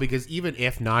Snell, because even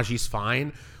if Najee's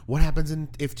fine, what happens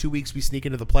if 2 weeks we sneak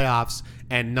into the playoffs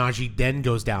and Najee then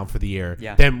goes down for the year?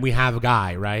 Yeah. Then we have a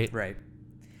guy, right? Right.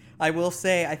 I will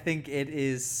say I think it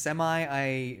is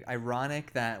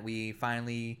semi-ironic that we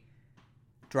finally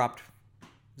dropped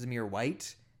Zamir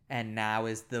White, and now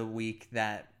is the week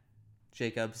that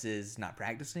Jacobs is not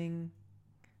practicing.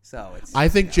 So I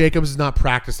think Jacobs is not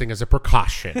practicing as a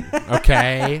precaution,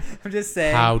 okay? I'm just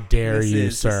saying. How dare you,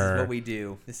 sir? This is what we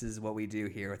do. This is what we do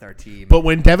here with our team. But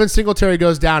when Devin Singletary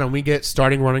goes down and we get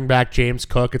starting running back James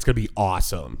Cook, it's going to be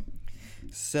awesome.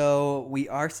 So we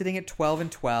are sitting at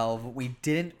 12-12. We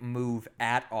didn't move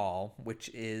at all, which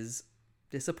is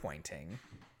disappointing.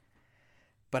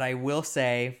 But I will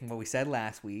say what we said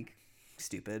last week,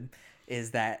 stupid,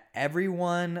 is that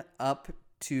everyone up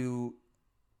to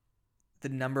the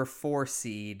number 4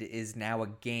 seed is now a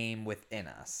game within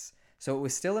us. So it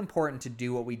was still important to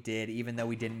do what we did, even though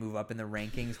we didn't move up in the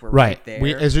rankings. We're right there.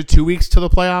 Is it 2 weeks to the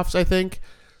playoffs, I think?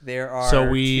 There are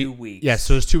 2 weeks. Yes,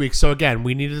 so it's 2 weeks. So again,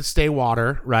 we needed to stay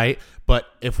water, right? But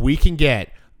if we can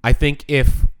get, I think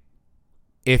if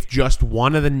just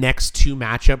one of the next 2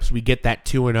 matchups we get that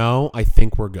 2-0, I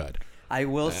think we're good. I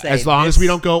will say, as long as we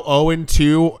don't go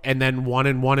 0-2 and then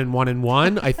 1-1 and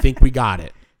 1-1, I think we got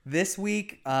it. This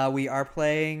week we are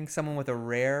playing someone with a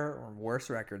rare or worse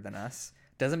record than us,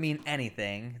 Doesn't mean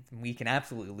anything. We can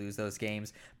absolutely lose those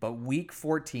games. But week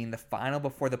 14, the final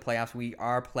before the playoffs, we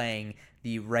are playing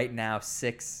the right now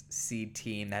 6 seed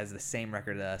team that has the same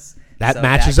record as us. That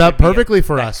matches up perfectly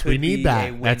for us. We need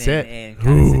that. that. That's it. In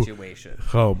kind of situation.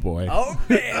 Oh, boy. Oh,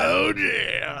 man. Oh,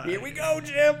 yeah. Here we go,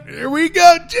 Jim. Here we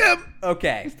go, Jim.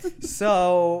 Okay,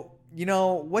 so...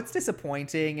 what's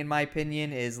disappointing, in my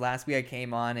opinion, is last week I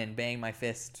came on and banged my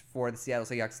fist for the Seattle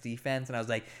Seahawks defense, and I was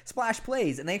like, splash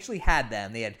plays, and they actually had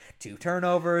them. They had 2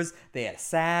 turnovers, they had a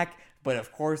sack, but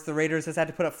of course the Raiders has had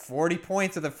to put up 40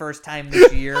 points for the first time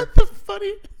this year.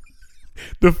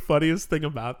 The funniest thing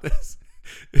about this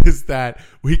is that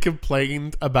we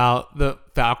complained about the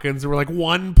Falcons, and we're like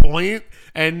 1 point,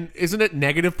 and isn't it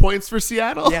negative points for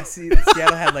Seattle? Yes,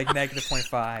 Seattle had like negative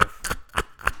 0.5.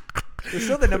 They're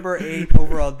still the number 8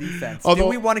 overall defense. Do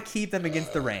we want to keep them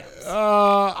against the Rams?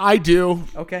 I do.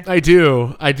 Okay. I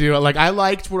do. Like, I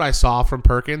liked what I saw from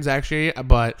Perkins, actually,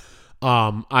 but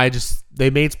they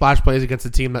made splash plays against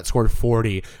a team that scored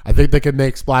 40. I think they could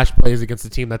make splash plays against a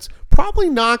team that's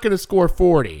probably not going to score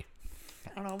 40.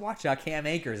 I don't know. Watch out, Cam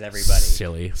Akers, everybody.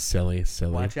 Silly.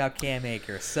 Watch out, Cam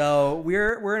Akers. So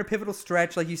we're in a pivotal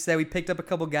stretch. Like you said, we picked up a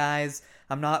couple guys.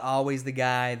 I'm not always the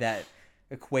guy that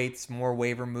equates more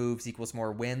waiver moves equals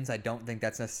more wins. I don't think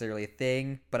that's necessarily a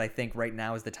thing, but I think right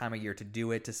now is the time of year to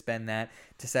do it, to spend that,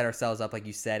 to set ourselves up. Like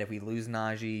you said, if we lose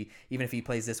Najee, even if he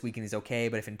plays this week and he's okay,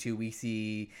 but if in 2 weeks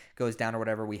he goes down or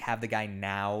whatever, we have the guy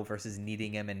now versus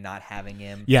needing him and not having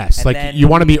him. Yes, and like you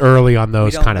want to be early on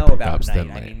those kind of pickups. I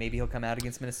mean, maybe he'll come out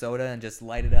against Minnesota and just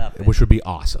light it up, which would be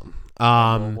awesome.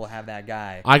 We'll have that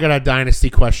guy. I got a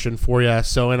dynasty question for you.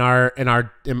 So in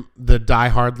the Die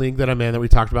Hard league that I'm in, that we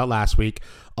talked about last week,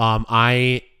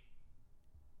 I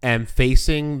am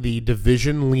facing the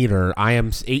division leader. I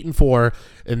am 8-4,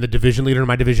 and the division leader in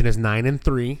my division is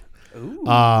 9-3. Ooh.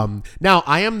 Now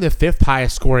I am the 5th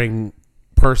highest scoring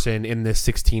person in this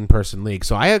 16-person league,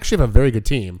 so I actually have a very good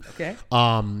team. Okay.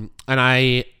 And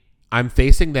I'm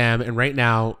facing them, and right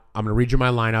now I'm going to read you my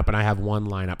lineup, and I have one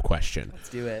lineup question. Let's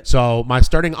do it. So my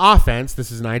starting offense, this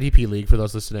is an IDP league for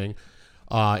those listening,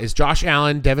 is Josh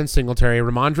Allen, Devin Singletary,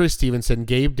 Ramondre Stevenson,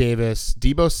 Gabe Davis,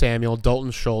 Deebo Samuel,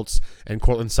 Dalton Schultz, and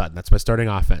Cortland Sutton. That's my starting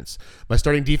offense. My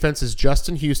starting defense is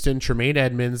Justin Houston, Tremaine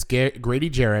Edmonds, Grady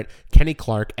Jarrett, Kenny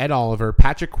Clark, Ed Oliver,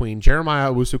 Patrick Queen,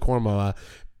 Jeremiah Owusu-Koramoah,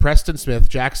 Preston Smith,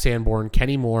 Jack Sanborn,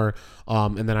 Kenny Moore,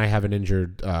 and then I have an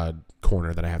injured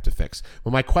corner that I have to fix.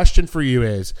 Well, my question for you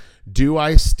is, do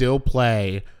I still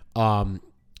play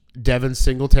Devin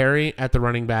Singletary at the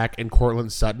running back and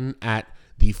Cortland Sutton at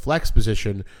the flex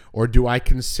position, or do I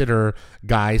consider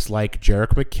guys like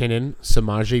Jerick McKinnon,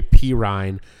 Samaje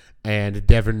Perine, and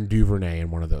Devin Duvernay in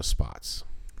one of those spots?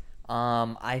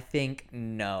 I think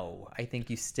no. I think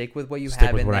you stick with what you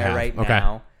have in there right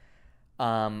now.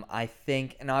 I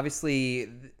think, and obviously,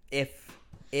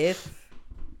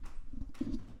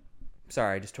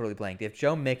 sorry, I just totally blanked. If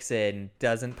Joe Mixon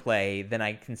doesn't play, then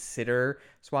I consider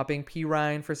swapping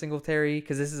Perine for Singletary,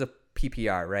 because this is a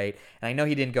PPR, right? And I know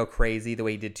he didn't go crazy the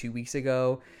way he did 2 weeks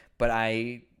ago, but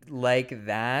I like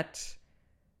that.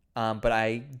 But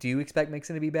I do expect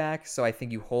Mixon to be back, so I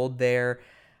think you hold there.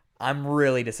 I'm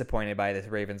really disappointed by this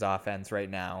Ravens offense right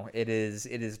now. It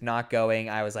is not going.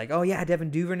 I was like, oh yeah,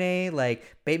 Devin Duvernay. Like,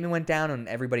 Bateman went down, and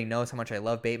everybody knows how much I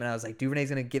love Bateman. I was like, Duvernay's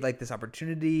gonna get like this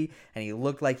opportunity, and he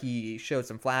looked like he showed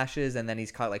some flashes, and then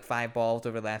he's caught like 5 balls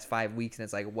over the last 5 weeks, and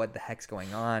it's like, what the heck's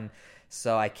going on?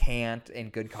 So I can't, in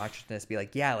good consciousness, be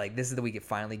like, yeah, like this is the week it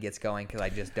finally gets going, because I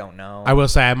just don't know. I will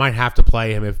say I might have to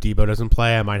play him if Deebo doesn't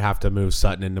play. I might have to move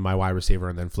Sutton into my wide receiver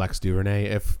and then flex Duvernay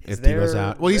if Deebo's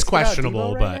out. Well, he's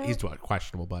questionable, but he's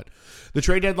questionable. But the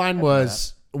trade deadline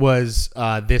was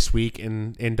this week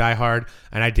in Die Hard,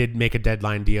 and I did make a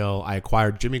deadline deal. I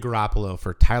acquired Jimmy Garoppolo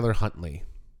for Tyler Huntley.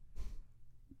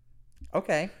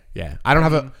 Okay. Yeah, I don't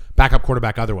have a backup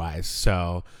quarterback otherwise,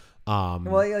 so.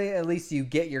 Well, at least you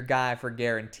get your guy for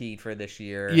guaranteed for this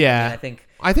year. Yeah, I think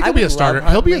he'll be a starter.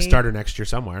 He'll be a starter next year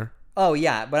somewhere. Oh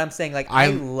yeah, but I'm saying, like, I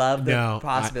love the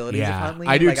possibilities of Huntley.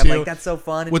 I do like, too. I'm like, that's so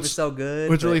fun. It was so good.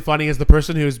 What's really funny is the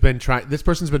person who's been trying. This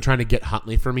person's been trying to get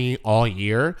Huntley for me all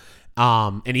year.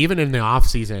 And even in the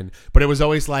offseason, but it was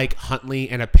always like Huntley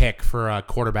and a pick for a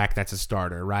quarterback that's a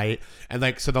starter, right? And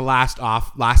like, so the last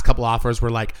couple offers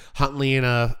were like Huntley and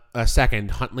a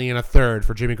second, Huntley in a third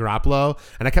for Jimmy Garoppolo,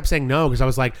 and I kept saying no because I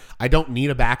was like, I don't need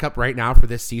a backup right now for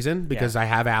this season because I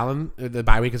have Allen. The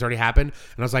bye week has already happened,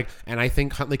 and I was like, and I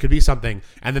think Huntley could be something.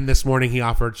 And then this morning he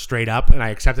offered straight up, and I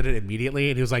accepted it immediately.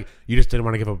 And he was like, "You just didn't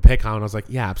want to give up a pick, huh?" And I was like,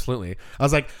 "Yeah, absolutely." I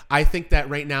was like, I think that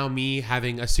right now, me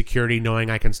having a security, knowing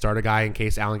I can start a guy in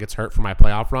case Allen gets hurt for my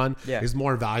playoff run, is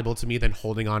more valuable to me than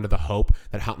holding on to the hope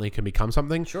that Huntley can become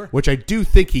something. Sure. Which I do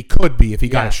think he could be if he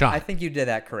got a shot. I think you did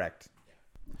that correct.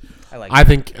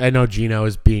 I know Geno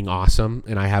is being awesome,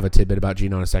 and I have a tidbit about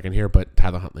Geno in a second here, but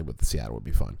Tyler Huntley with the Seattle would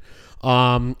be fun.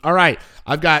 All right.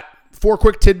 I've got 4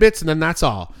 quick tidbits, and then that's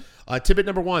all. Tidbit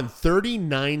number 1,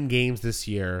 39 games this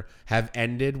year have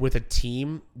ended with a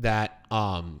team that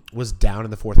was down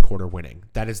in the fourth quarter winning.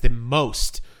 That is the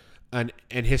most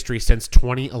in history since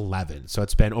 2011. So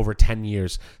it's been over 10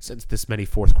 years since this many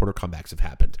fourth quarter comebacks have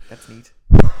happened. That's neat.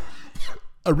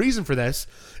 A reason for this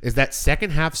is that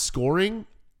second half scoring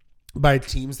by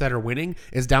teams that are winning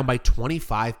is down by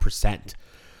 25%.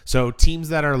 So teams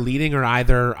that are leading are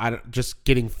either just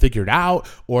getting figured out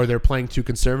or they're playing too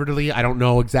conservatively. I don't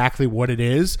know exactly what it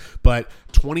is, but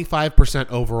 25%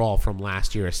 overall from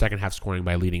last year is second half scoring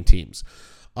by leading teams.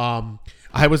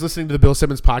 I was listening to the Bill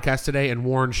Simmons podcast today, and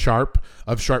Warren Sharp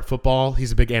of Sharp Football,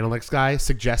 he's a big analytics guy,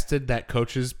 suggested that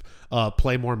coaches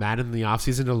play more Madden in the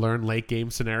offseason to learn late game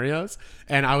scenarios.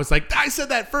 And I was like, I said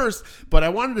that first, but I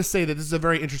wanted to say that this is a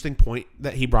very interesting point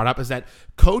that he brought up, is that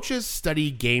coaches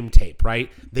study game tape, right?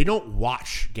 They don't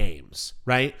watch games,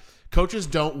 right? Coaches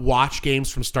don't watch games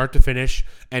from start to finish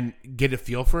and get a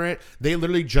feel for it. They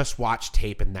literally just watch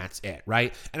tape and that's it,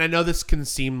 right? And I know this can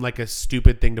seem like a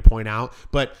stupid thing to point out,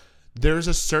 but there's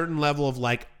a certain level of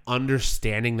like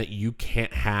understanding that you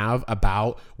can't have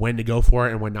about when to go for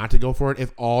it and when not to go for it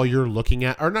if all you're looking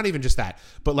at, or not even just that,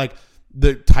 but like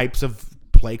the types of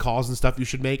play calls and stuff you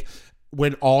should make,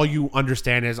 when all you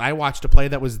understand is, I watched a play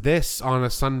that was this on a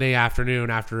Sunday afternoon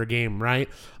after a game, right?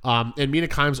 And Mina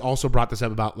Kimes also brought this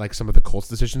up about like some of the Colts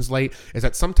decisions late, is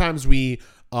that sometimes we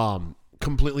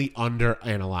completely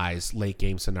underanalyze late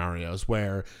game scenarios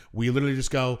where we literally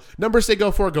just go, numbers say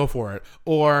go for it,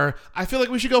 or I feel like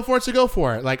we should go for it, so go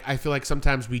for it. Like, I feel like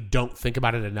sometimes we don't think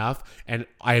about it enough, and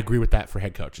I agree with that for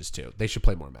head coaches too. They should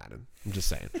play more Madden. I'm just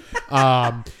saying.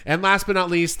 And last but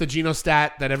not least, the Geno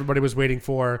stat that everybody was waiting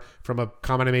for from a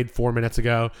comment I made 4 minutes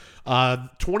ago.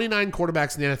 29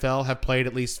 quarterbacks in the NFL have played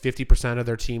at least 50% of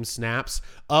their team's snaps.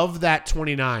 Of that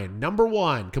 29, number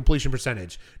 1, completion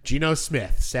percentage, Geno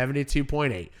Smith,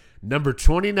 72.8. Number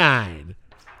 29,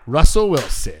 Russell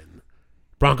Wilson,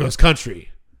 Broncos country,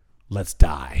 let's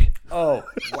die. Oh,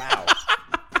 wow.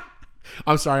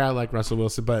 I'm sorry, I like Russell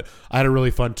Wilson, but I had a really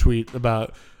fun tweet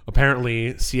about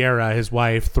apparently Sierra, his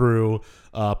wife, threw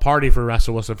a party for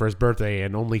Russell Wilson for his birthday,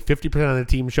 and only 50% of the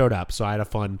team showed up. So I had a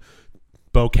fun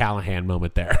Bo Callahan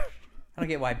moment there. I don't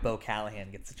get why Bo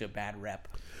Callahan gets such a bad rep.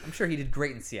 I'm sure he did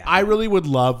great in Seattle. I really would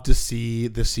love to see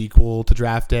the sequel to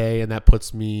Draft Day, and that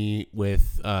puts me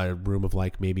with a room of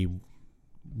like maybe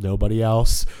nobody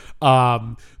else.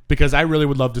 Because I really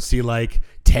would love to see like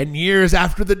 10 years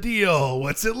after the deal.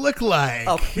 What's it look like?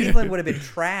 Oh, Cleveland would have been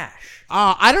trash.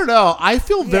 I don't know. I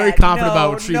feel very confident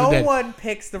about what Cleveland did. No one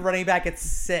picks the running back at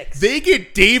 6. They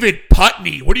get David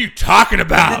Putney. What are you talking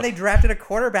about? And then they drafted a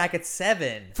quarterback at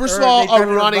 7. First of all, a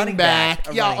running back.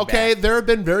 There have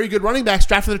been very good running backs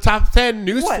drafted in the top 10.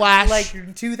 Newsflash. Like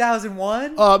in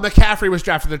 2001? McCaffrey was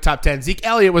drafted in the top 10. Zeke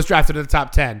Elliott was drafted in the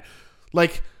top 10.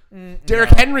 Like,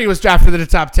 Derrick Henry was drafted in the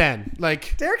top 10.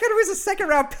 Like, Derrick Henry was a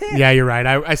second-round pick. Yeah, you're right.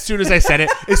 As soon as I said it,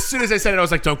 I was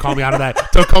like, don't call me out of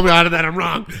that. Don't call me out of that. I'm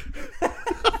wrong.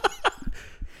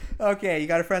 Okay, you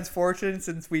got a friend's fortune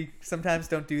since we sometimes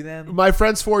don't do them? My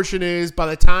friend's fortune is, by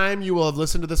the time you will have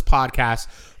listened to this podcast,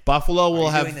 Buffalo will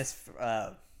have doing this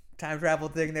time travel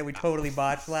thing that we totally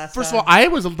botched last time. First of all, I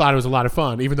thought it was a lot of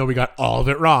fun, even though we got all of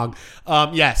it wrong.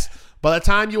 Yes. By the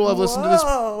time you will have listened to this...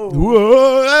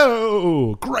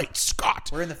 Whoa! Great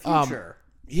Scott! We're in the future.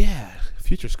 Yeah,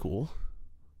 future's cool.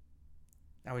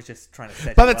 I was just trying to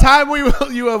set By the time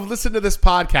you have listened to this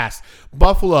podcast,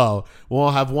 Buffalo will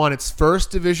have won its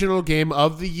first divisional game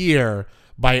of the year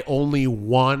by only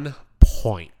 1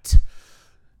 point.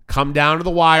 Come down to the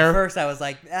wire. At first, I was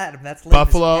like, Adam, that's lame.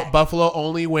 Buffalo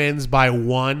only wins by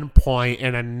 1 point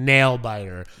in a nail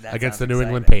biter against the New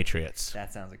England Patriots.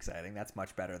 That sounds exciting. That's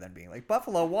much better than being like,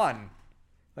 Buffalo won.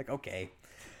 Like, okay.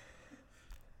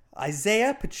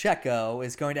 Isaiah Pacheco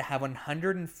is going to have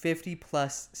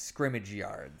 150-plus scrimmage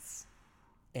yards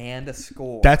and a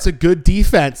score. That's a good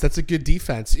defense.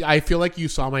 I feel like you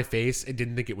saw my face and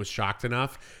didn't think it was shocked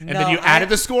enough. And then you added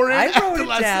the score in? I wrote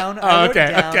it down.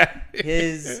 Okay.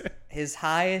 His His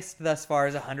highest thus far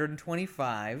is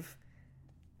 125.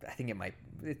 I think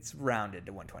it's rounded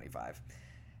to 125.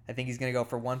 I think he's going to go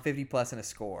for 150 plus and a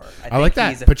score. I like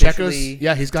that. He's Pacheco's, officially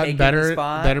he's gotten taken better, the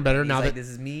spot. better and better He's now like, that this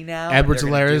is me now.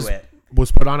 Edwards-Helaire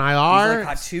was put on He's IR. only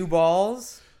caught 2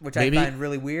 balls, which I find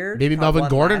really weird. Maybe Caught Melvin one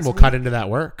Gordon last will week. cut into that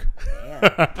work.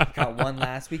 Yeah. He caught 1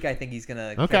 last week. I think he's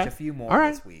going to catch a few more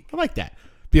this week. I like that.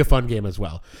 Be a fun game as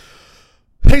well.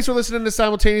 Thanks for listening to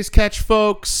Simultaneous Catch,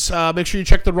 folks. Make sure you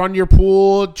check the Run Your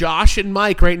Pool. Josh and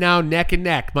Mike right now neck and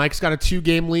neck. Mike's got a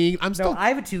 2-game lead. No, I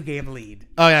have a 2-game lead.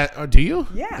 Oh yeah, do you?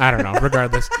 Yeah. I don't know.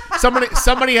 Regardless,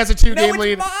 somebody has a 2-game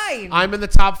lead. Mine. I'm in the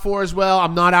top 4 as well.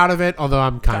 I'm not out of it, although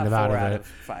I'm kind of out of it.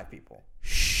 5 people.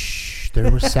 Shh, there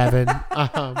were 7.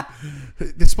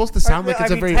 It's supposed to sound like it's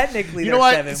technically, you know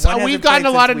what? 7. So we've gotten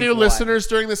a lot of new listeners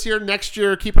during this year. Next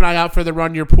year, keep an eye out for the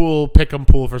Run Your Pool Pick'em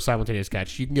Pool for Simultaneous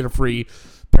Catch. You can get a free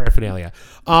paraphernalia.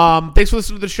 Thanks for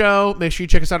listening to the show. Make sure you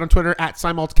check us out on Twitter at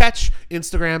SimultCatch,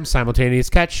 Instagram Simultaneous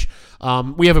Catch.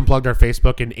 We haven't plugged our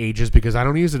Facebook in ages because I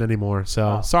don't use it anymore.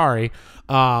 So sorry.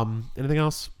 Anything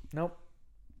else? Nope.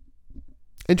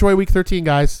 Enjoy week 13,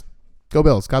 guys. Go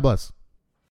Bills. God bless.